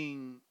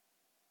making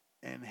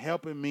and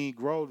helping me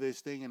grow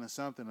this thing into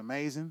something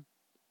amazing.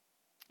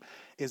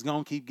 It's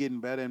going to keep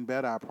getting better and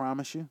better, I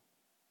promise you.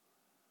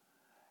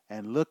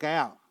 And look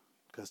out,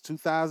 because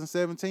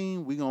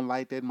 2017, we're going to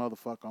light that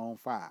motherfucker on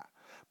fire.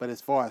 But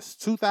as far as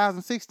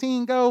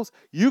 2016 goes,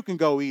 you can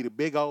go eat a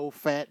big old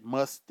fat,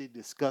 musty,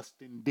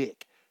 disgusting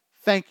dick.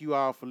 Thank you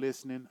all for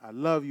listening. I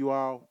love you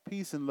all.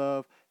 Peace and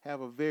love.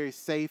 Have a very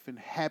safe and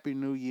happy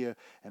new year.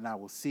 And I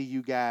will see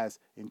you guys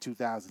in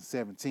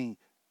 2017.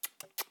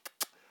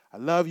 I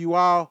love you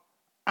all.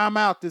 I'm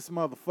out this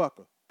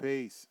motherfucker.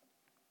 Peace.